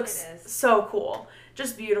 It just looks so cool.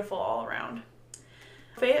 Just beautiful all around.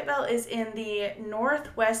 Fayetteville is in the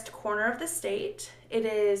northwest corner of the state. It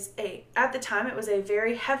is at the time, it was a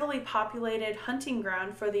very heavily populated hunting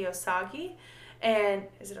ground for the Osage. And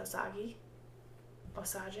is it Osage?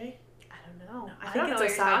 Osage? I don't know. No, I think it's Osage.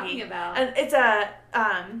 What you're talking about. And it's a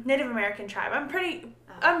Native American tribe.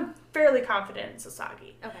 I'm fairly confident it's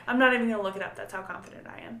Osage. Okay. I'm not even going to look it up. That's how confident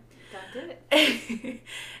I am. Don't do it.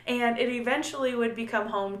 And it eventually would become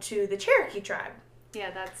home to the Cherokee tribe.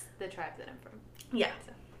 Yeah, that's the tribe that I'm from. Yeah.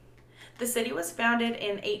 So. The city was founded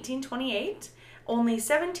in 1828, only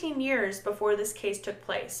 17 years before this case took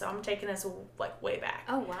place. So I'm taking this like way back.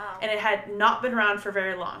 Oh, wow. And it had not been around for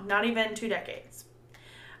very long, not even 2 decades.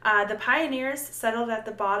 The pioneers settled at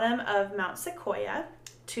the bottom of Mount Sequoia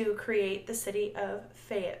to create the city of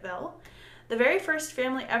Fayetteville. The very first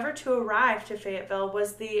family ever to arrive to Fayetteville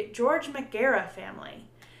was the George McGarrah family.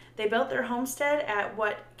 They built their homestead at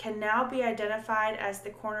what can now be identified as the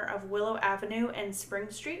corner of Willow Avenue and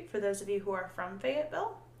Spring Street, for those of you who are from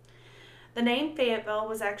Fayetteville. The name Fayetteville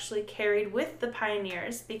was actually carried with the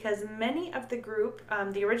pioneers because many of the group,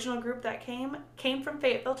 the original group that came from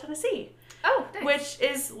Fayetteville, Tennessee. Oh, nice. Which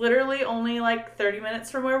is literally only like 30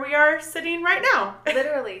 minutes from where we are sitting right now.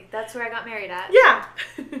 Literally. That's where I got married at. Yeah.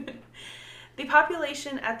 The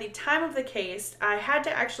population at the time of the case, I had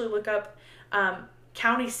to actually look up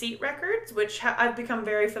county seat records, which I've become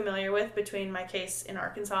very familiar with between my case in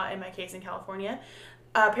Arkansas and my case in California.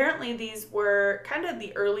 Apparently, these were kind of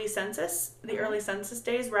the early census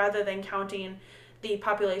days. Rather than counting the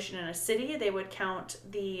population in a city, they would count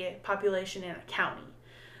the population in a county.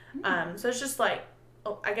 So it's just like,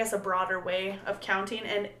 I guess, a broader way of counting,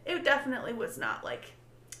 and it definitely was not like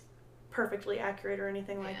perfectly accurate or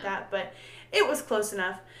anything like that, but it was close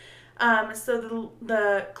enough. So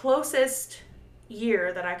the closest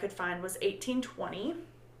year that I could find was 1820,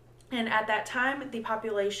 and at that time the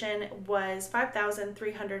population was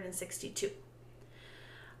 5,362.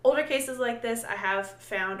 Older cases like this I have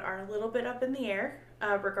found are a little bit up in the air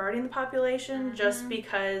regarding the population, just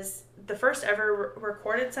because the first ever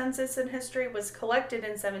recorded census in history was collected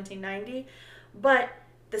in 1790, but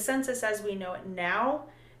the census as we know it now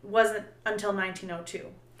wasn't until 1902.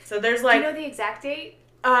 So there's like... Do you know the exact date?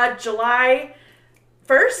 July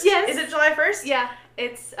 1st? Yes. Is it July 1st? Yeah.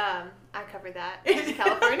 It's, I covered that in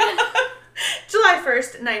California. July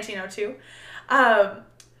 1st, 1902.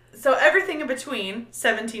 So everything in between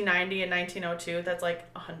 1790 and 1902, that's like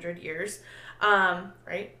 100 years.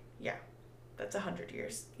 Right? Yeah. That's 100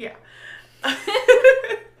 years. Yeah.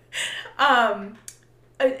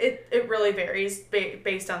 It really varies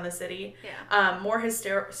based on the city. Yeah. More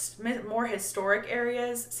historic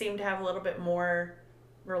areas seem to have a little bit more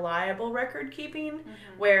reliable record keeping,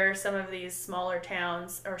 where some of these smaller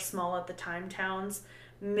towns, or small at the time towns,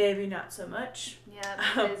 maybe not so much. Yeah,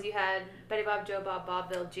 because you had Betty Bob, Joe Bob,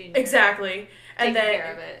 Bob Bill Jr. Exactly. And then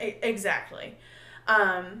care of it. Exactly.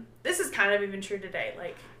 This is kind of even true today.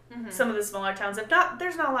 Like, some of the smaller towns,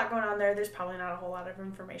 there's not a lot going on there. There's probably not a whole lot of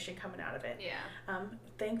information coming out of it. Yeah.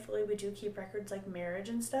 Thankfully, we do keep records like marriage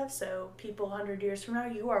and stuff. So people 100 years from now,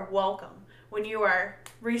 you are welcome. When you are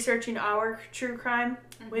researching our true crime,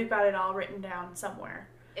 we've got it all written down somewhere.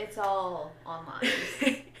 It's all online.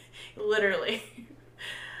 Literally.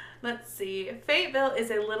 Let's see. Fayetteville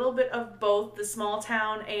is a little bit of both the small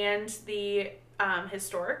town and the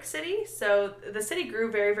historic city. So the city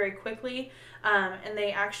grew very, very quickly, and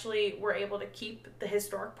they actually were able to keep the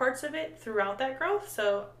historic parts of it throughout that growth.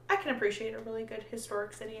 So I can appreciate a really good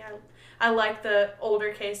historic city. I like the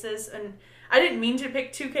older cases, and I didn't mean to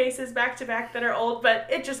pick 2 cases back to back that are old, but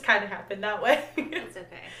it just kind of happened that way. It's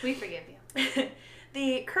okay. We forgive you.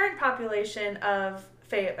 The current population of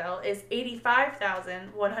Fayetteville is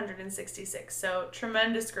 85,166. So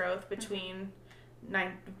tremendous growth between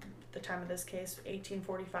the time of this case,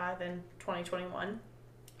 1845 and 2021.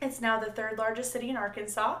 It's now the 3rd largest city in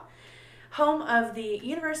Arkansas, home of the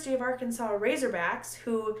University of Arkansas Razorbacks,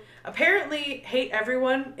 who apparently hate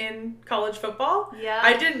everyone in college football. Yeah.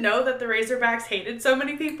 I didn't know that the Razorbacks hated so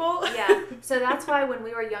many people. Yeah. So that's why when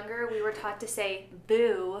we were younger, we were taught to say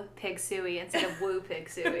boo Pig Suey instead of woo Pig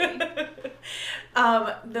Suey.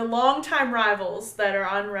 The longtime rivals that are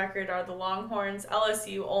on record are the Longhorns,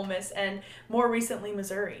 LSU, Ole Miss, and more recently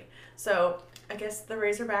Missouri. So I guess the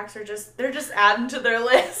Razorbacks they're just adding to their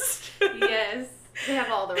list. Yes. They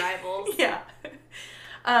have all the rivals. Yeah.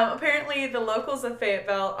 Apparently, the locals of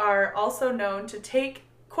Fayetteville are also known to take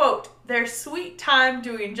quote, their sweet time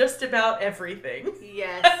doing just about everything.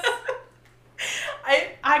 Yes.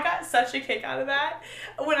 I got such a kick out of that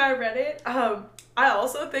when I read it. I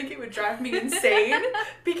also think it would drive me insane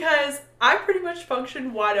because I pretty much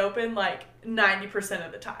function wide open like 90%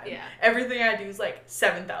 of the time. Yeah. Everything I do is like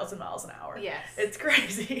 7,000 miles an hour. Yes. It's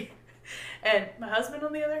crazy. And my husband,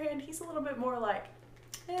 on the other hand, he's a little bit more like,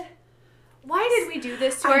 Why did we do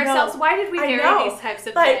this to I ourselves? know. Why did we I marry know. these types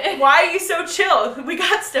of like, men? why are you so chill? We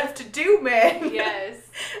got stuff to do, man. Yes.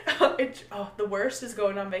 The worst is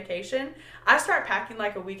going on vacation. I start packing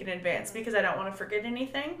like a week in advance because I don't want to forget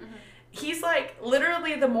anything. Mm-hmm. He's like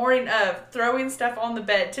literally the morning of throwing stuff on the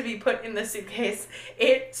bed to be put in the suitcase.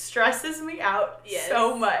 It stresses me out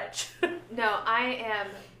so much. No, I am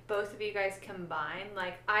both of you guys combined.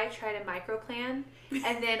 Like, I try to micro plan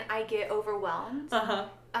and then I get overwhelmed. Uh-huh.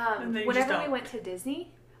 Whenever we went to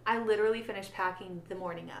Disney, I literally finished packing the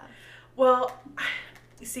morning of. Well,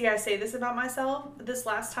 see, I say this about myself. This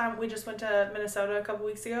last time we just went to Minnesota a couple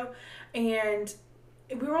weeks ago, and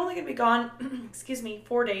we were only going to be gone,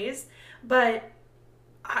 4 days, but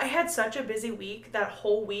I had such a busy week that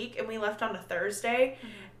whole week, and we left on a Thursday. Mm-hmm.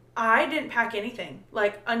 I didn't pack anything,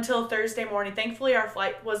 like, until Thursday morning. Thankfully, our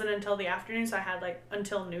flight wasn't until the afternoon, so I had, like,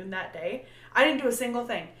 until noon that day. I didn't do a single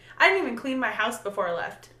thing. I didn't even clean my house before I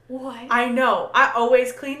left. What? I know. I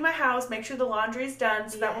always clean my house, make sure the laundry is done,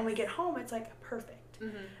 so that when we get home, it's, like, perfect.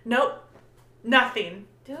 Mm-hmm. Nope. Nothing.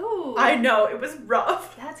 Dude. I know. It was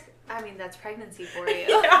rough. That's pregnancy for you.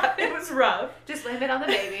 Yeah, it was rough. Just blame it on the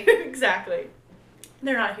baby. Exactly.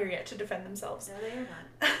 They're not here yet to defend themselves. No, they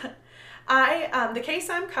are not. The case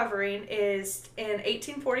I'm covering is in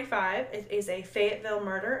 1845. It is a Fayetteville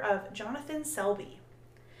murder of Jonathan Selby.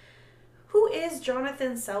 Who is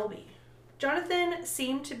Jonathan Selby? Jonathan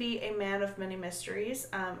seemed to be a man of many mysteries.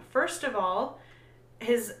 First of all,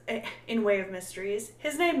 in way of mysteries,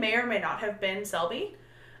 his name may or may not have been Selby.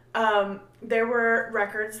 There were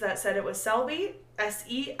records that said it was Selby,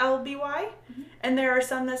 S-E-L-B-Y, mm-hmm. and there are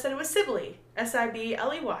some that said it was Sibley,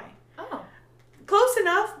 S-I-B-L-E-Y. Oh. Close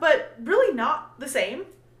enough, but really not the same.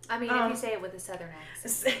 I mean, if you say it with a southern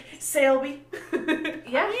accent. Selby.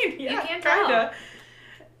 Yeah, you can tell.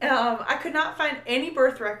 I could not find any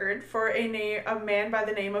birth record for a man by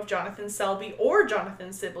the name of Jonathan Selby or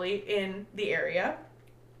Jonathan Sibley in the area,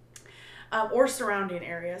 or surrounding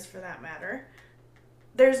areas for that matter.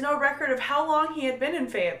 There's no record of how long he had been in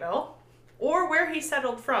Fayetteville or where he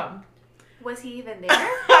settled from. Was he even there?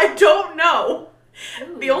 I don't know.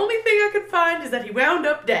 Ooh. The only thing I could find is that he wound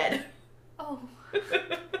up dead. Oh.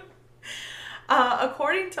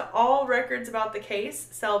 According to all records about the case,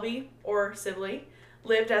 Selby, or Sibley,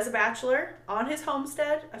 lived as a bachelor on his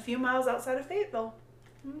homestead a few miles outside of Fayetteville.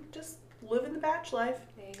 Just living the batch life.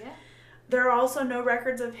 There you go. There are also no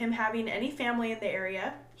records of him having any family in the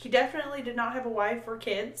area. He definitely did not have a wife or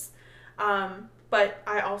kids, but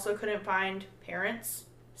I also couldn't find parents,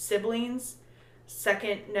 siblings,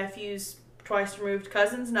 second nephews, twice removed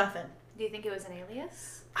cousins, nothing. Do you think it was an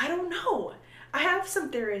alias? I don't know. I have some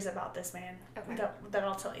theories about this man that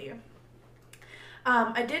I'll tell you.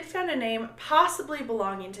 I did find a name possibly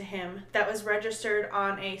belonging to him that was registered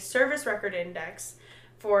on a service record index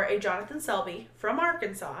for a Jonathan Selby from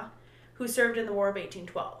Arkansas who served in the War of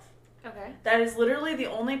 1812. Okay. That is literally the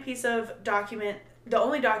only piece of document, the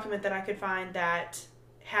only document that I could find that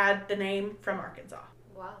had the name from Arkansas.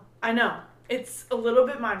 Wow. I know. It's a little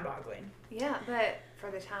bit mind-boggling. Yeah, but for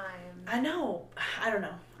the time. I know. I don't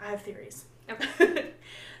know. I have theories. Okay.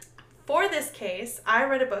 For this case, I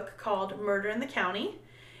read a book called Murder in the County.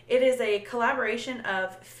 It is a collaboration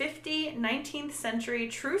of 50 19th century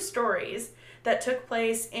true stories that took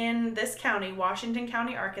place in this county, Washington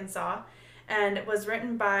County, Arkansas, and it was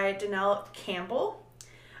written by Donnell Campbell.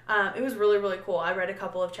 It was really, really cool. I read a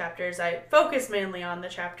couple of chapters. I focused mainly on the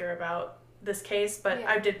chapter about this case, but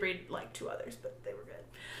I did read like 2 others, but they were good.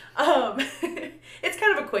 It's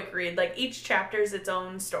kind of a quick read. Like, each chapter is its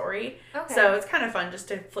own story. Okay. So it's kind of fun just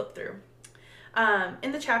to flip through.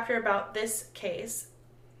 In the chapter about this case,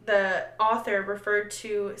 the author referred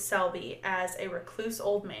to Selby as a recluse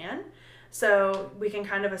old man. So we can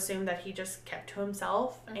kind of assume that he just kept to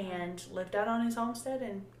himself and lived out on his homestead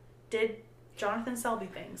and did Jonathan Selby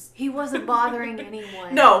things. He wasn't bothering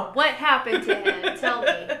anyone. No. What happened to him? Tell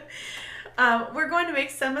me. We're going to make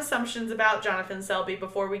some assumptions about Jonathan Selby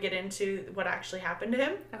before we get into what actually happened to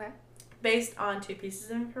him. Okay. Based on 2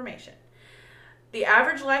 pieces of information. The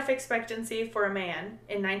average life expectancy for a man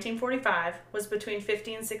in 1945 was between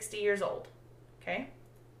 50 and 60 years old. Okay?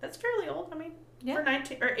 That's fairly old, I mean, for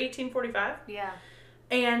 1845. Yeah.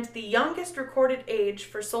 And the youngest recorded age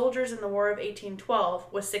for soldiers in the War of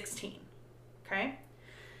 1812 was 16. Okay?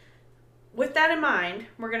 with that in mind,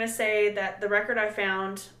 we're going to say that the record I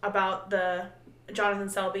found about the Jonathan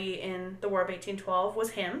Selby in the War of 1812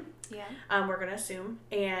 was him. Yeah. We're going to assume.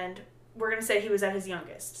 And we're going to say he was at his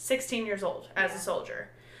youngest, 16 years old as a soldier.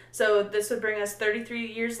 So this would bring us 33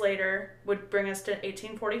 years later, would bring us to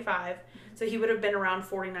 1845. So he would have been around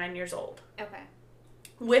 49 years old. Okay.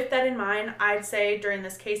 With that in mind, I'd say during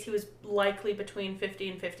this case, he was likely between 50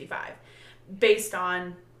 and 55, based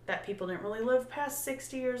on that people didn't really live past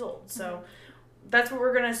 60 years old. So that's what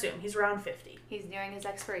we're going to assume. He's around 50. He's nearing his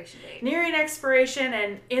expiration date. Nearing expiration,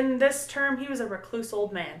 and in this term, he was a recluse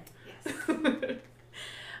old man. Yes.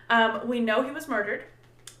 We know he was murdered.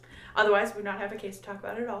 Otherwise, we would not have a case to talk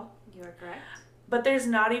about it at all. You are correct. But there's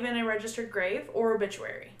not even a registered grave or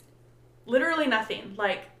obituary. Literally nothing.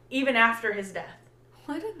 Like, even after his death.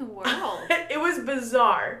 What in the world? It was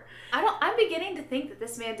bizarre. I'm beginning to think that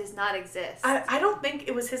this man does not exist. I don't think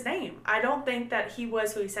it was his name. I don't think that he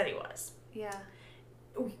was who he said he was. Yeah.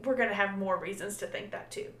 We're going to have more reasons to think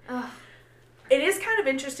that too. Ugh. It is kind of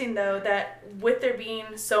interesting though that with there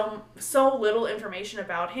being so little information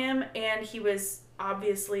about him, and he was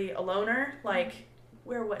obviously a loner, like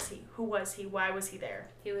where was he? Who was he? Why was he there?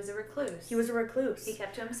 He was a recluse. He was a recluse. He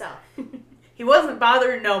kept to himself. He wasn't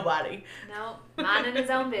bothering nobody. No, minding his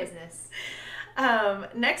own business.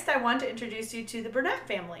 Next, I want to introduce you to the Burnett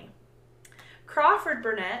family. Crawford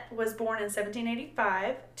Burnett was born in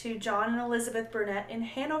 1785 to John and Elizabeth Burnett in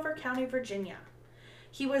Hanover County, Virginia.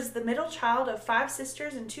 He was the middle child of 5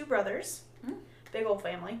 sisters and 2 brothers. Big old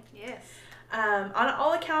family. Yes. On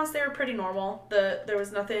all accounts, they were pretty normal. There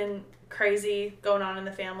was nothing crazy going on in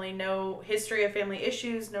the family. No history of family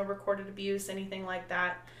issues, no recorded abuse, anything like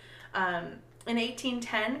that. In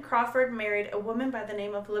 1810, Crawford married a woman by the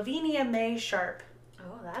name of Lavinia May Sharp.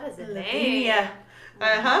 Oh, that is a Lavinia. name.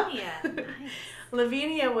 Uh-huh. Lavinia. Nice.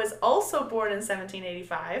 Lavinia was also born in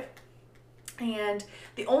 1785. And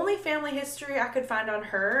the only family history I could find on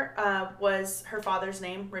her was her father's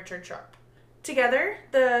name, Richard Sharp. Together,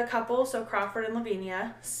 the couple, so Crawford and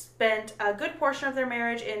Lavinia, spent a good portion of their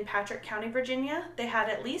marriage in Patrick County, Virginia. They had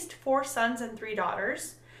at least 4 sons and 3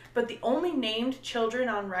 daughters, but the only named children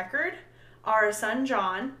on record are a son,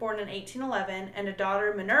 John, born in 1811, and a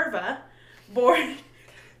daughter, Minerva, born...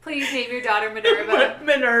 Please name your daughter Minerva.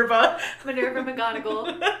 Minerva. Minerva McGonagall.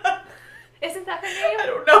 Isn't that her name? I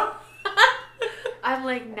don't know. I'm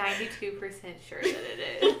like 92% sure that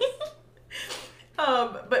it is.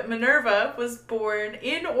 But Minerva was born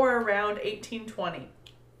in or around 1820.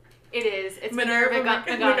 It is. It's Minerva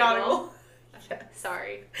McGonagall. Yes.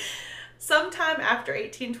 Sorry. Sometime after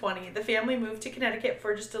 1820, the family moved to Connecticut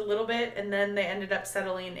for just a little bit, and then they ended up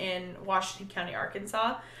settling in Washington County,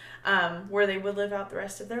 Arkansas, where they would live out the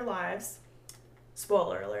rest of their lives.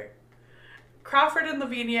 Spoiler alert. Crawford and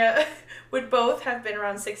Lavinia would both have been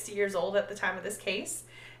around 60 years old at the time of this case,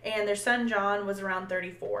 and their son John was around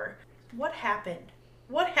 34. What happened?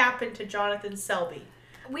 What happened to Jonathan Selby?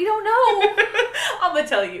 We don't know. I'm going to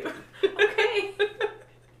tell you. Okay.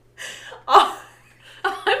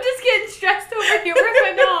 I'm just getting stressed over here with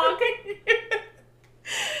my dog.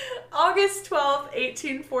 August 12,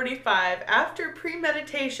 1845, after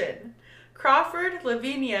premeditation, Crawford,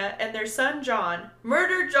 Lavinia, and their son John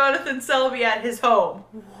murdered Jonathan Selby at his home.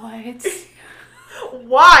 What?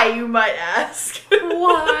 Why, you might ask?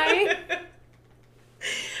 Why?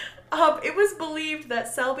 It was believed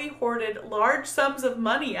that Selby hoarded large sums of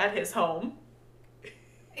money at his home.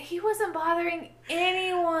 He wasn't bothering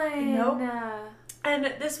anyone. Nope. And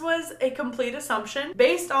this was a complete assumption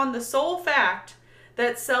based on the sole fact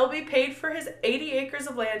that Selby paid for his 80 acres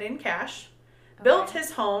of land in cash, built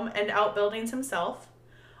his home and outbuildings himself,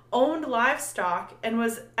 owned livestock, and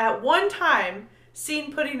was at one time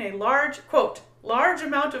seen putting a large, quote, large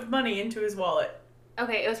amount of money into his wallet.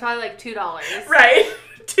 Okay, it was probably like $2. Right.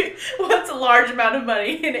 What's a large amount of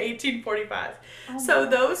money in 1845? So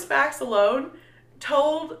those facts alone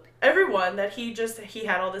told everyone that he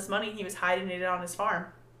had all this money. He was hiding it on his farm.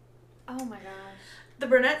 Oh my gosh. The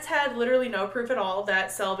Burnetts had literally no proof at all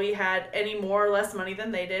that Selby had any more or less money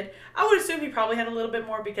than they did. I would assume he probably had a little bit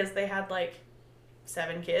more because they had like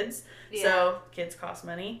 7 kids. Yeah. So kids cost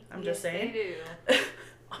money. I'm just saying. They do.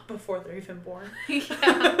 Before they're even born.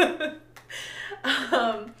 Yeah.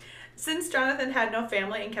 Since Jonathan had no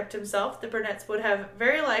family and kept himself, the Burnetts would have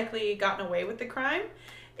very likely gotten away with the crime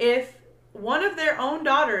if one of their own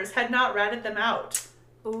daughters had not ratted them out.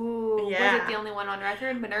 Ooh, yeah. Was it the only one on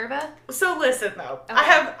record, Minerva? So listen though, Okay.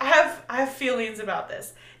 I have feelings about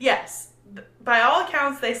this. Yes, by all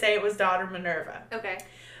accounts they say it was daughter Minerva. Okay.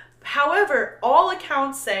 However, all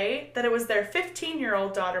accounts say that it was their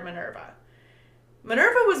 15-year-old daughter Minerva.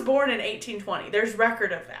 Minerva was born in 1820. There's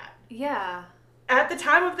record of that. Yeah. At the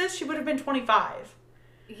time of this, she would have been 25.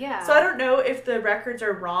 Yeah. So I don't know if the records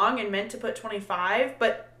are wrong and meant to put 25,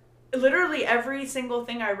 but literally every single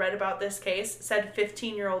thing I read about this case said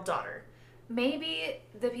 15-year-old daughter. Maybe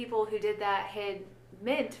the people who did that had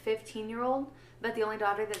meant 15-year-old, but the only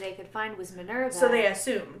daughter that they could find was Minerva. So they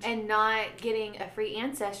assumed. And not getting a free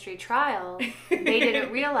ancestry trial, they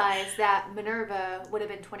didn't realize that Minerva would have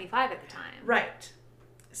been 25 at the time. Right.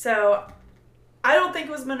 So I don't think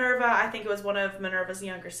it was Minerva. I think it was one of Minerva's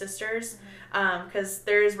younger sisters, because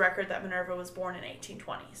there is record that Minerva was born in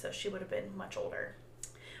 1820, so she would have been much older.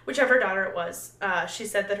 Whichever daughter it was, she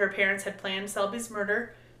said that her parents had planned Selby's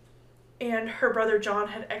murder, and her brother John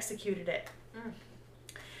had executed it.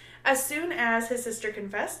 As soon as his sister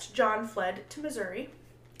confessed, John fled to Missouri.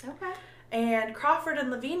 Okay. And Crawford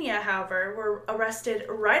and Lavinia, however, were arrested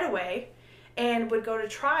right away and would go to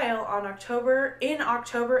trial in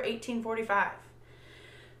October 1845.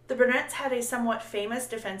 The Burnetts had a somewhat famous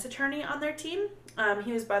defense attorney on their team.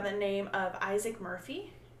 He was by the name of Isaac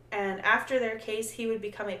Murphy. And after their case, he would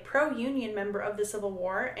become a pro-Union member of the Civil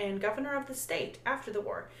War and governor of the state after the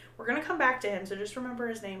war. We're going to come back to him, so just remember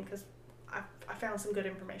his name because I found some good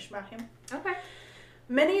information about him. Okay.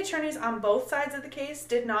 Many attorneys on both sides of the case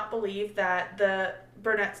did not believe that the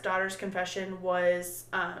Burnett's daughter's confession was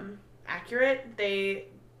accurate. They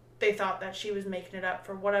thought that she was making it up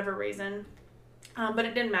for whatever reason. But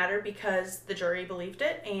it didn't matter because the jury believed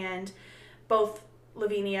it, and both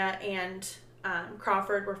Lavinia and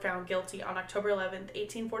Crawford were found guilty on October 11th,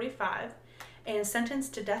 1845, and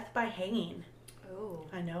sentenced to death by hanging. Oh.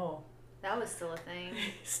 I know. That was still a thing.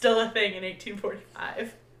 Still a thing in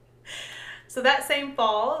 1845. So that same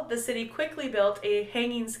fall, the city quickly built a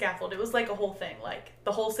hanging scaffold. It was like a whole thing. Like,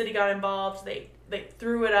 the whole city got involved. They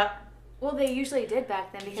threw it up. Well, they usually did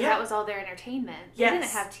back then because that was all their entertainment. They didn't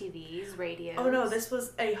have TVs, radios. Oh, no, this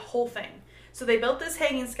was a whole thing. So they built this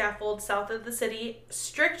hanging scaffold south of the city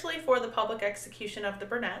strictly for the public execution of the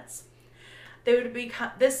Burnetts. They would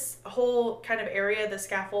become, this whole kind of area, the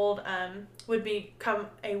scaffold, would become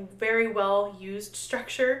a very well-used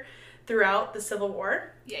structure throughout the Civil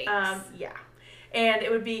War. Yikes. Yeah. And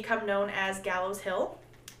it would become known as Gallows Hill.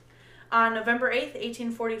 On November 8th,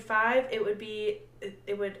 1845,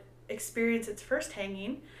 it would experience its first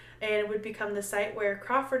hanging, and it would become the site where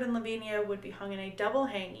Crawford and Lavinia would be hung in a double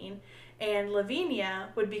hanging, and Lavinia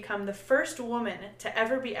would become the first woman to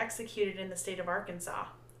ever be executed in the state of Arkansas.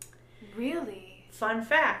 Really? Fun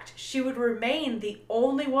fact, she would remain the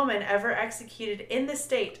only woman ever executed in the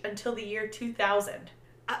state until the year 2000.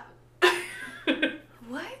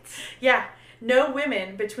 What? Yeah, no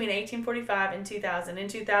women between 1845 and 2000. In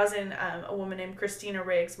 2000, a woman named Christina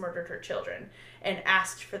Riggs murdered her children and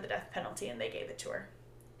asked for the death penalty, and they gave it to her.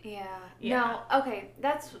 Yeah. Yeah. No, okay,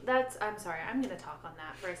 that's, I'm sorry, I'm going to talk on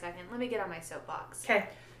that for a second. Let me get on my soapbox. Okay.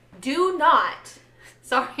 Do not,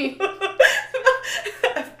 sorry.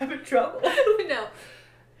 I'm in trouble. No.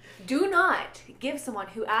 Do not give someone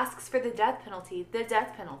who asks for the death penalty the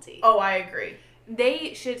death penalty. Oh, I agree.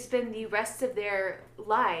 They should spend the rest of their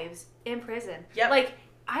lives in prison. Yep. Like,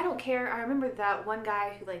 I don't care. I remember that one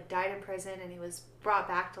guy who, like, died in prison and he was brought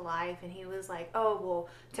back to life and he was like, oh, well,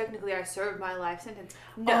 technically I served my life sentence.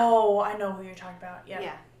 No. Oh, I know who you're talking about. Yeah.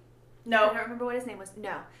 Yeah. No. I don't remember what his name was.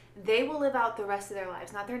 No. They will live out the rest of their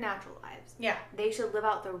lives, not their natural lives. Yeah. They should live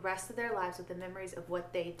out the rest of their lives with the memories of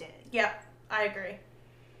what they did. Yeah, I agree.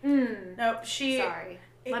 Nope, Sorry.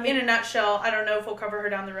 In a nutshell, I don't know if we'll cover her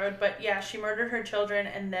down the road, but yeah, she murdered her children,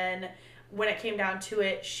 and then when it came down to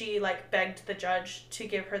it, she, like, begged the judge to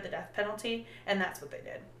give her the death penalty, and that's what they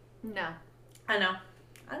did. No. I know.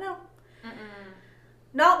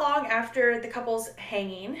 Not long after the couple's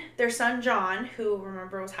hanging, their son John, who,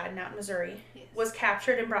 remember, was hiding out in Missouri, was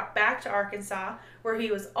captured and brought back to Arkansas, where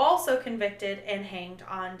he was also convicted and hanged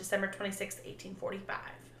on December 26, 1845,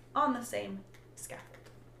 on the same scaffold.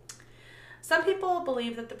 Some people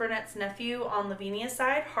believe that the Burnett's nephew on Lavinia's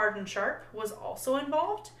side, Hardin Sharp, was also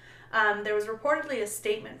involved. There was reportedly a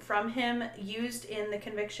statement from him used in the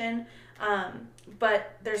conviction,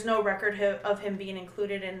 but there's no record of him being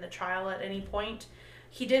included in the trial at any point.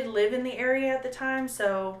 He did live in the area at the time,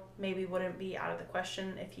 so maybe wouldn't be out of the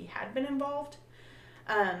question if he had been involved.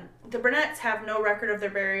 The Burnetts have no record of their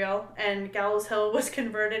burial, and Gallows Hill was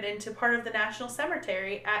converted into part of the National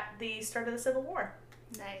Cemetery at the start of the Civil War.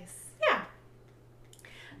 Nice. Yeah.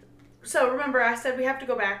 So remember, I said we have to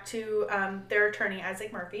go back to their attorney,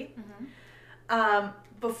 Isaac Murphy.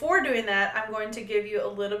 Before doing that, I'm going to give you a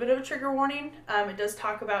little bit of a trigger warning. It does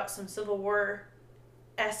talk about some Civil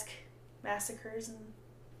War-esque massacres and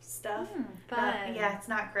stuff. Fun. Yeah, it's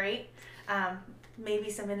not great. Maybe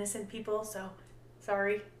some innocent people, so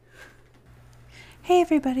sorry. Hey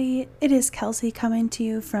everybody, it is Kelsey coming to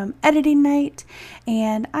you from Editing Night,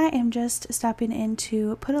 and I am just stopping in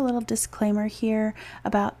to put a little disclaimer here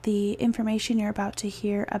about the information you're about to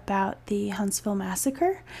hear about the Huntsville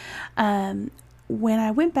Massacre. When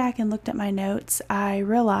I went back and looked at my notes, I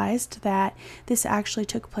realized that this actually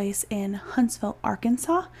took place in Huntsville,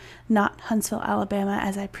 Arkansas, not Huntsville, Alabama,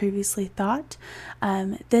 as I previously thought.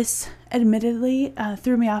 This admittedly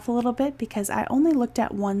threw me off a little bit because I only looked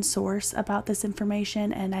at one source about this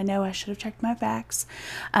information, and I know I should have checked my facts.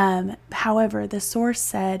 However, the source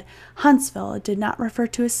said Huntsville. It did not refer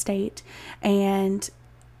to a state, and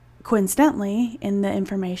coincidentally, in the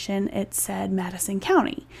information, it said Madison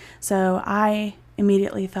County. So I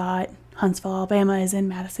immediately thought Huntsville, Alabama is in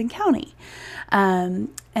Madison County. And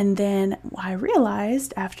then I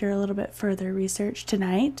realized after a little bit further research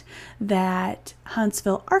tonight that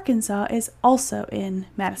Huntsville, Arkansas is also in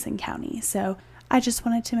Madison County. So I just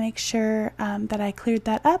wanted to make sure that I cleared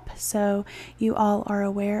that up so you all are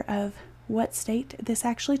aware of what state this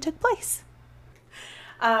actually took place.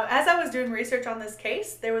 As I was doing research on this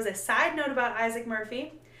case, there was a side note about Isaac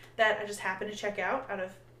Murphy that I just happened to check out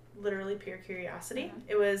of literally pure curiosity. Mm-hmm.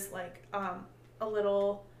 It was like a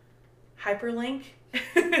little hyperlink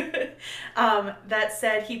that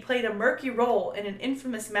said he played a murky role in an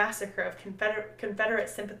infamous massacre of Confederate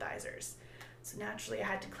sympathizers. So naturally I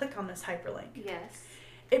had to click on this hyperlink. Yes.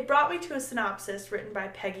 It brought me to a synopsis written by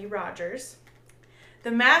Peggy Rogers.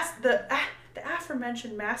 The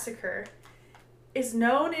aforementioned massacre is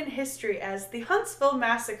known in history as the Huntsville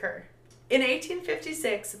Massacre. In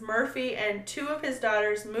 1856, Murphy and two of his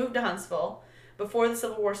daughters moved to Huntsville before the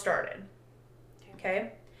Civil War started.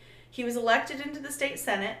 Okay? He was elected into the state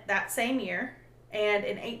senate that same year, and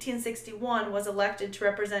in 1861 was elected to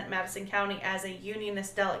represent Madison County as a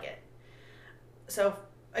Unionist delegate. So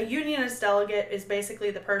a Unionist delegate is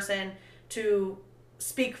basically the person to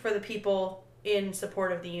speak for the people in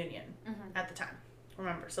support of the Union at the time.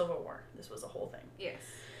 Remember, Civil War. This was a whole thing. Yes.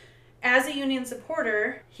 As a Union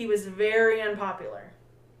supporter, he was very unpopular.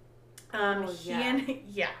 He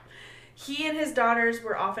and his daughters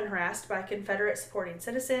were often harassed by Confederate supporting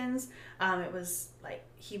citizens. It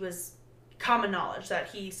was common knowledge that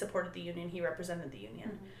he supported the Union. He represented the Union.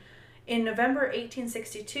 Mm-hmm. In November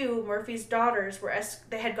 1862, Murphy's daughters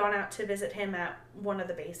they had gone out to visit him at one of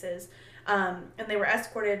the bases, and they were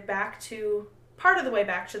escorted part of the way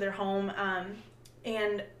back to their home.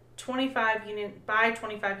 And 25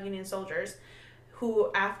 Union soldiers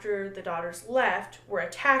who, after the daughters left, were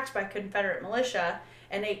attacked by Confederate militia,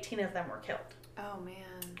 and 18 of them were killed. Oh,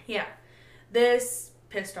 man. Yeah. This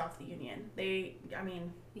pissed off the Union.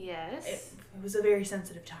 Yes. It was a very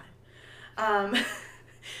sensitive time.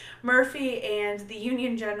 Murphy and the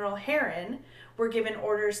Union General Herron were given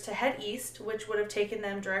orders to head east, which would have taken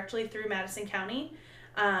them directly through Madison County,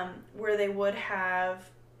 where they would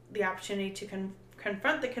have the opportunity to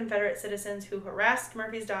confront the Confederate citizens who harassed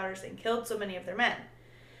Murphy's daughters and killed so many of their men.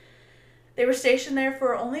 They were stationed there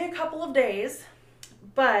for only a couple of days,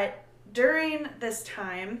 but during this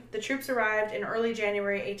time, the troops arrived in early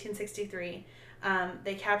January 1863.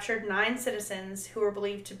 They captured 9 citizens who were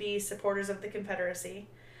believed to be supporters of the Confederacy.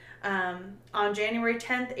 On January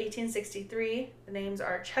 10th, 1863, the names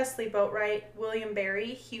are Chesley Boatwright, William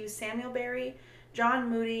Berry, Hugh Samuel Berry, John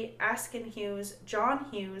Moody, Askin Hughes, John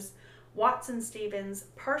Hughes, Watson Stevens,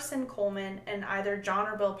 Parson Coleman, and either John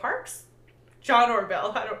or Bill Parks. John or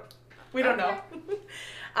Bill, we don't know.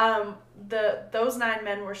 Those 9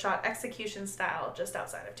 men were shot execution style just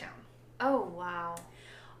outside of town. Oh, wow.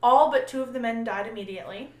 All but 2 of the men died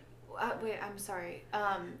immediately. Wait, I'm sorry.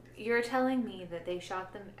 You're telling me that they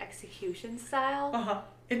shot them execution style? Uh-huh.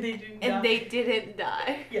 And they didn't die. And they didn't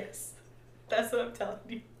die? Yes. That's what I'm telling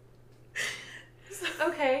you.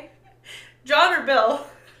 Okay. John or Bill.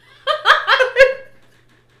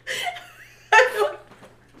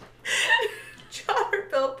 John or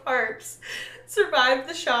Bill Parks survived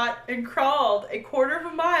the shot and crawled a quarter of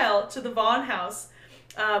a mile to the Vaughn house,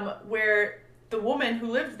 where the woman who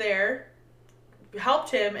lived there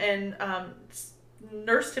helped him and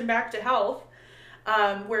nursed him back to health,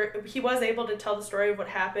 where he was able to tell the story of what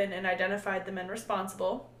happened and identified the men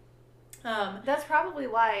responsible. That's probably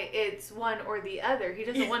why it's one or the other. He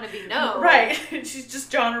doesn't want to be known. Right. She's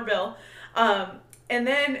just John or Bill. And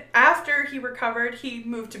then after he recovered, he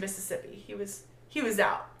moved to Mississippi. He was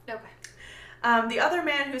out. Okay. The other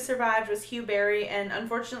man who survived was Hugh Berry, and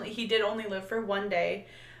unfortunately he did only live for 1 day.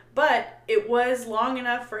 But it was long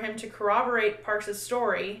enough for him to corroborate Parks'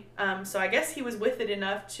 story, so I guess he was with it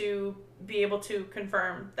enough to be able to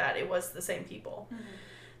confirm that it was the same people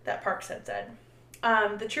that Parks had said.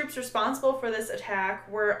 The troops responsible for this attack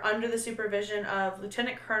were under the supervision of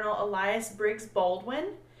Lieutenant Colonel Elias Briggs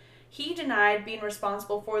Baldwin. He denied being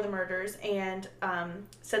responsible for the murders and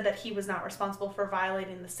said that he was not responsible for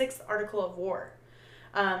violating the 6th Article of War.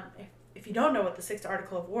 If you don't know what the 6th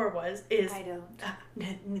Article of War is... I don't.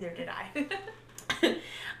 Neither did I.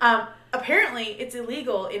 Apparently, it's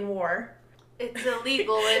illegal in war. It's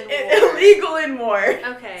illegal in war. Illegal in war.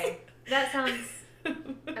 Okay. That sounds...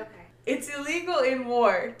 Okay. It's illegal in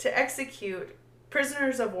war to execute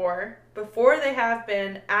prisoners of war before they have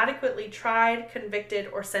been adequately tried, convicted,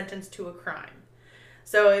 or sentenced to a crime.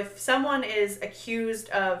 So if someone is accused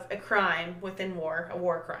of a crime within war, a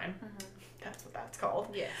war crime, that's what that's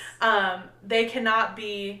called. Yes. They cannot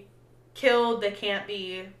be killed, they can't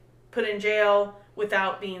be put in jail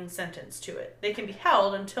without being sentenced to it. They can be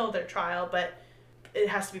held until their trial, but it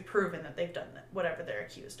has to be proven that they've done whatever they're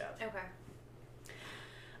accused of. Okay.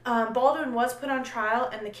 Baldwin was put on trial,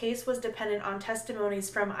 and the case was dependent on testimonies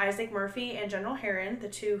from Isaac Murphy and General Herron, the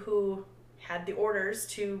two who had the orders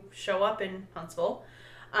to show up in Huntsville.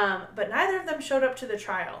 But neither of them showed up to the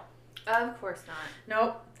trial. Of course not.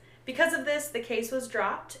 Nope. Because of this, the case was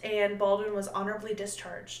dropped, and Baldwin was honorably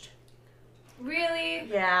discharged. Really?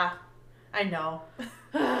 Yeah, I know.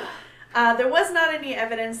 There was not any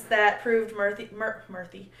evidence that proved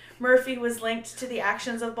Murphy was linked to the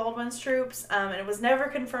actions of Baldwin's troops, and it was never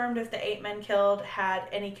confirmed if the 8 men killed had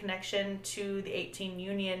any connection to the 18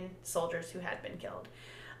 Union soldiers who had been killed.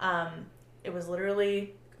 It was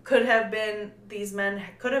literally, these men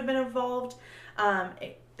could have been involved.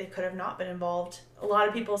 They could have not been involved. A lot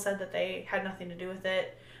of people said that they had nothing to do with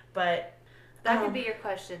it, but... That could be your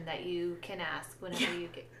question that you can ask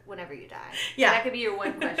whenever you die. Yeah. That could be your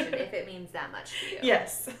one question if it means that much to you.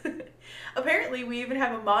 Yes. Apparently, we even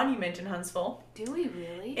have a monument in Huntsville. Do we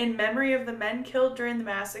really? In memory of the men killed during the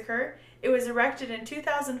massacre. It was erected in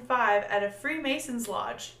 2005 at a Freemasons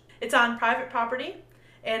lodge. It's on private property,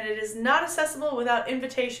 and it is not accessible without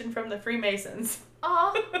invitation from the Freemasons.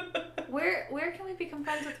 Aw. Where can we become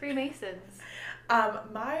friends with Freemasons?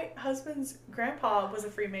 My husband's grandpa was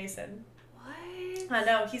a Freemason. What? I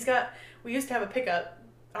know. We used to have a pickup.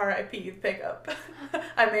 R.I.P. the pickup.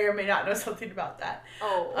 I may or may not know something about that.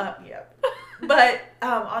 Oh. Yeah. But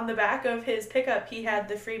on the back of his pickup, he had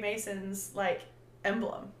the Freemasons,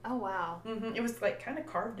 emblem. Oh, wow. Mm-hmm. It was, kind of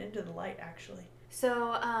carved into the light, actually.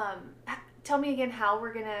 So, tell me again how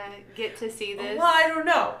we're going to get to see this. Well, I don't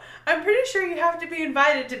know. I'm pretty sure you have to be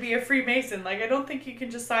invited to be a Freemason. I don't think you can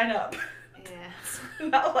just sign up. Yeah.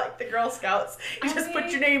 Not like the Girl Scouts. You just put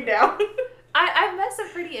your name down. I've met some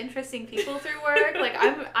pretty interesting people through work.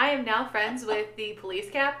 I am now friends with the police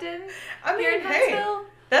captain here in Huntsville.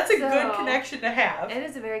 That's a good connection to have. It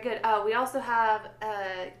is a very good. We also have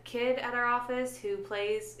a kid at our office who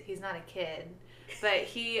plays. He's not a kid, but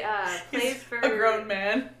he plays for a grown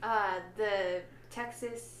man. The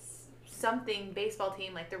Texas something baseball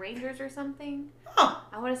team, like the Rangers or something. Huh.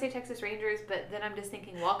 I want to say Texas Rangers, but then I'm just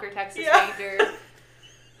thinking Walker Texas Rangers.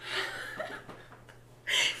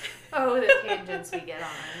 Oh, the tangents we get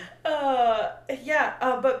on.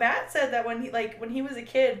 But Matt said that when he was a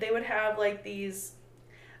kid, they would have these,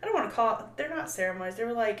 I don't want to call it, they're not ceremonies, they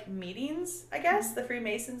were meetings, I guess, mm-hmm. The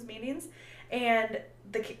Freemasons meetings, and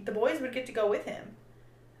the boys would get to go with him.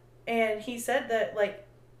 And he said that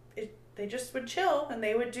they just would chill and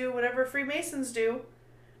they would do whatever Freemasons do.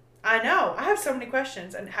 I know. I have so many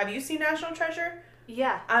questions. And have you seen National Treasure?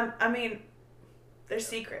 Yeah. I mean, they're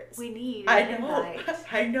secrets. We need an invite.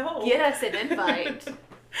 I know. Get us an invite.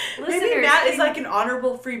 Maybe Matt is an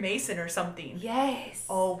honorable Freemason or something. Yes.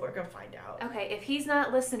 Oh, we're going to find out. Okay, if he's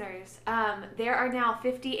not listeners, there are now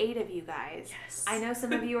 58 of you guys. Yes. I know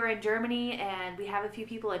some of you are in Germany, and we have a few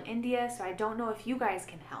people in India, so I don't know if you guys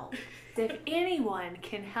can help. So if anyone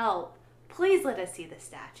can help, please let us see the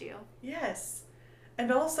statue. Yes.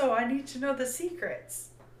 And also, I need to know the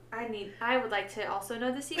secrets. I would like to also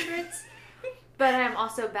know the secrets, but I'm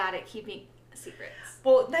also bad at keeping secrets.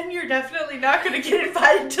 Well, then you're definitely not going to get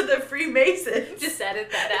invited to the Freemasons. Just edit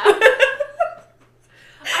that out.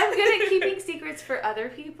 I'm good at keeping secrets for other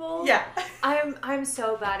people. Yeah. I'm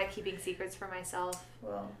so bad at keeping secrets for myself.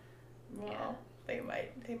 Well, yeah. They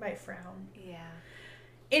might frown. Yeah.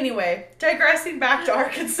 Anyway, digressing back to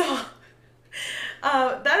Arkansas.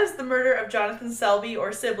 That is the murder of Jonathan Selby,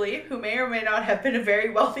 or Sibley, who may or may not have been a very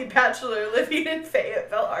wealthy bachelor living in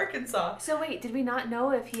Fayetteville, Arkansas. So wait, did we not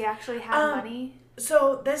know if he actually had money?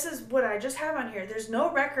 So this is what I just have on here. There's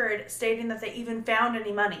no record stating that they even found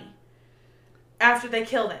any money after they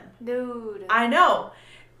killed him. Dude. I know.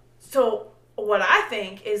 So what I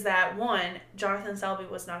think is that, one, Jonathan Selby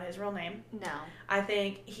was not his real name. No. I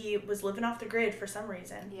think he was living off the grid for some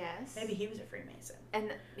reason. Yes. Maybe he was a Freemason.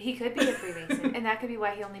 And he could be a Freemason, and that could be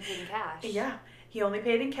why he only paid in cash. Yeah, he only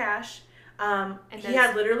paid in cash. He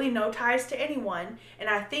had literally no ties to anyone, and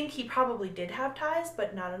I think he probably did have ties,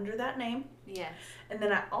 but not under that name. Yes. And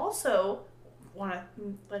then I also want to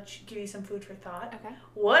give you some food for thought. Okay.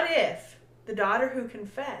 What if the daughter who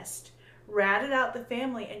confessed ratted out the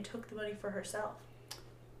family and took the money for herself?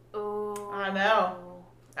 Oh. I know.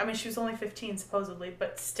 I mean, she was only 15 supposedly,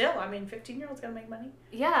 but still, I mean, 15-year-olds gotta make money.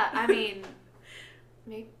 Yeah, I mean,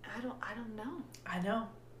 maybe I don't know. I know.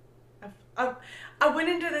 I went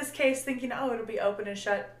into this case thinking, oh, it'll be open and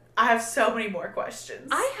shut. I have so many more questions.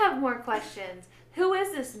 I have more questions. Who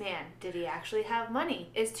is this man? Did he actually have money?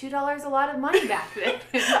 Is $2 a lot of money back then?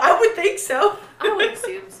 I would think so. I would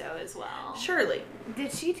assume so as well. Surely.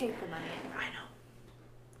 Did she take the money? I know.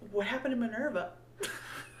 What happened to Minerva?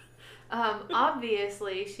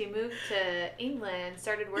 Obviously, she moved to England,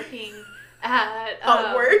 started working at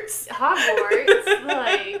Hogwarts.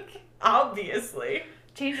 Like, obviously.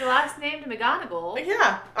 Changed her last name to McGonagall.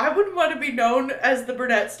 Yeah, I wouldn't want to be known as the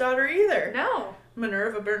Burnett's daughter either. No.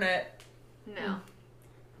 Minerva Burnett. No.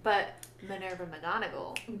 But Minerva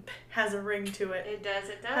McGonagall has a ring to it. It does.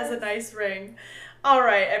 Has a nice ring. All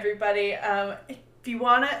right, everybody. If you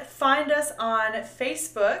want to find us on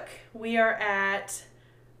Facebook, we are at...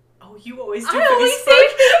 Oh, you always do Facebook.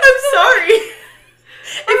 I'm sorry.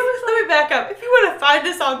 Let me back up. If you want to find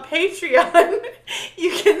us on Patreon,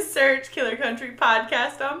 you can search Killer Country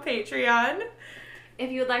Podcast on Patreon.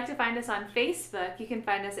 If you would like to find us on Facebook, you can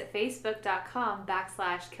find us at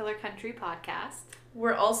facebook.com/Killer Country Podcast.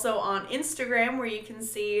 We're also on Instagram, where you can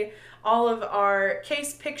see all of our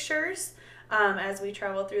case pictures as we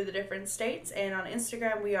travel through the different states. And on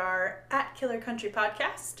Instagram, we are at Killer Country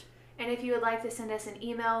Podcast. And if you would like to send us an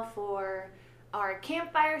email for our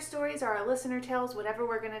campfire stories or our listener tales, whatever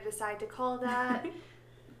we're going to decide to call that,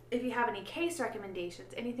 if you have any case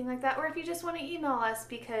recommendations, anything like that, or if you just want to email us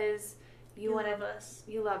because you love us,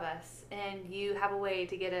 and you have a way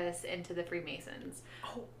to get us into the Freemasons.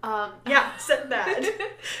 Yeah, said that.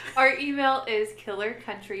 Our email is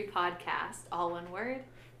killercountrypodcast, all one word,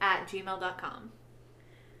 @gmail.com.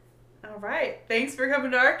 All right. Thanks for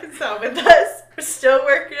coming to Arkansas with us. We're still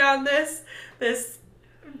working on this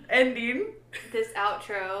ending. This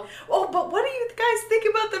outro. Oh, but what do you guys think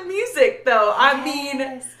about the music, though? I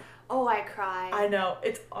mean... Oh, I cried. I know.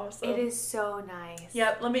 It's awesome. It is so nice.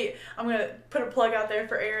 Yep. I'm going to put a plug out there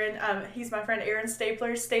for Aaron. He's my friend Aaron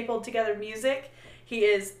Stapler, Stapled Together Music. He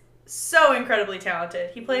is so incredibly talented.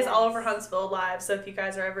 He plays all over Huntsville live, so if you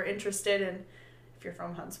guys are ever interested, and if you're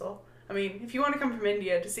from Huntsville, I mean, if you want to come from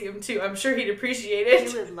India to see him too, I'm sure he'd appreciate it.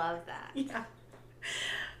 He would love that. Yeah.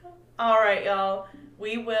 All right, y'all.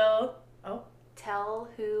 We will... Oh. Tell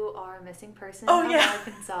who our missing person from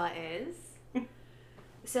Arkansas is.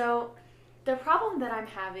 So, the problem that I'm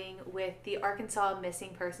having with the Arkansas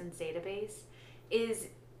Missing Persons database is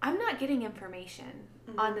I'm not getting information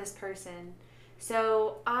on this person.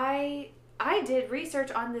 So, I did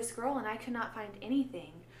research on this girl and I could not find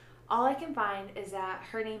anything. All I can find is that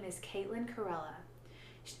her name is Caitlin Corella.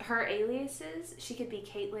 Her aliases, she could be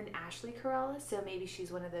Caitlin Ashley Corella, so maybe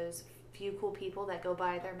she's one of those few cool people that go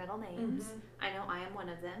by their middle names. I know I am one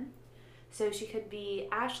of them. So she could be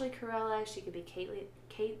Ashley Corella. She could be Caitlin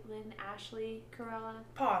Ashley Corella.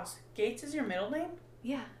 Pause. Gates is your middle name?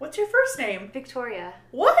 Yeah. What's your first name? Victoria.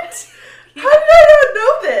 What? How did I not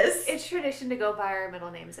know this? It's tradition to go by our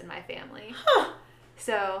middle names in my family. Huh.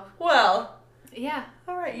 So. Well. Yeah.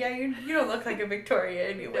 All right. Yeah, you don't look like a Victoria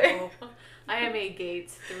anyway. No. I am a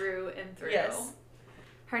Gates through and through. Yes.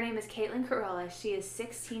 Her name is Caitlin Corella. She is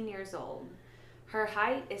 16 years old. Her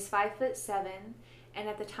height is 5'7", and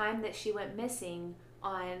at the time that she went missing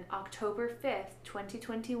on October 5th,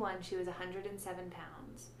 2021, she was 107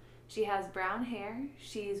 pounds. She has brown hair.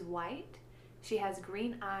 She's white. She has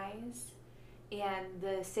green eyes. And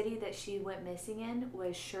the city that she went missing in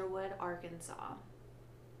was Sherwood, Arkansas.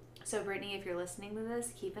 So, Brittany, if you're listening to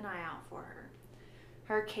this, keep an eye out for her.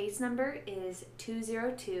 Her case number is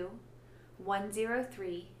 202-103-2787.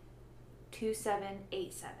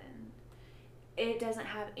 It doesn't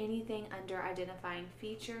have anything under identifying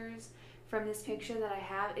features. From this picture that I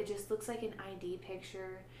have, it just looks like an ID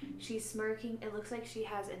picture. She's smirking. It looks like she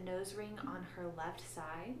has a nose ring on her left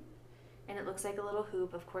side. And it looks like a little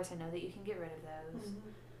hoop. Of course, I know that you can get rid of those.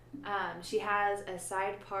 She has a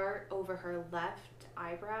side part over her left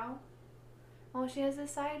eyebrow. Well, she has a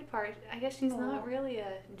side part. I guess she's not really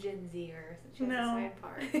a Gen Zer. She has a side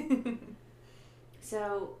part.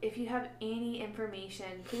 So if you have any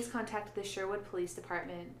information, please contact the Sherwood Police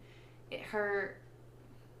Department.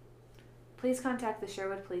 Please contact the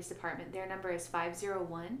Sherwood Police Department. Their number is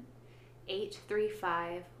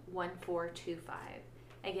 501-835-1425.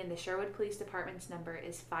 Again, the Sherwood Police Department's number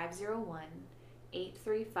is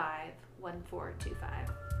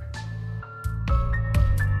 501-835-1425.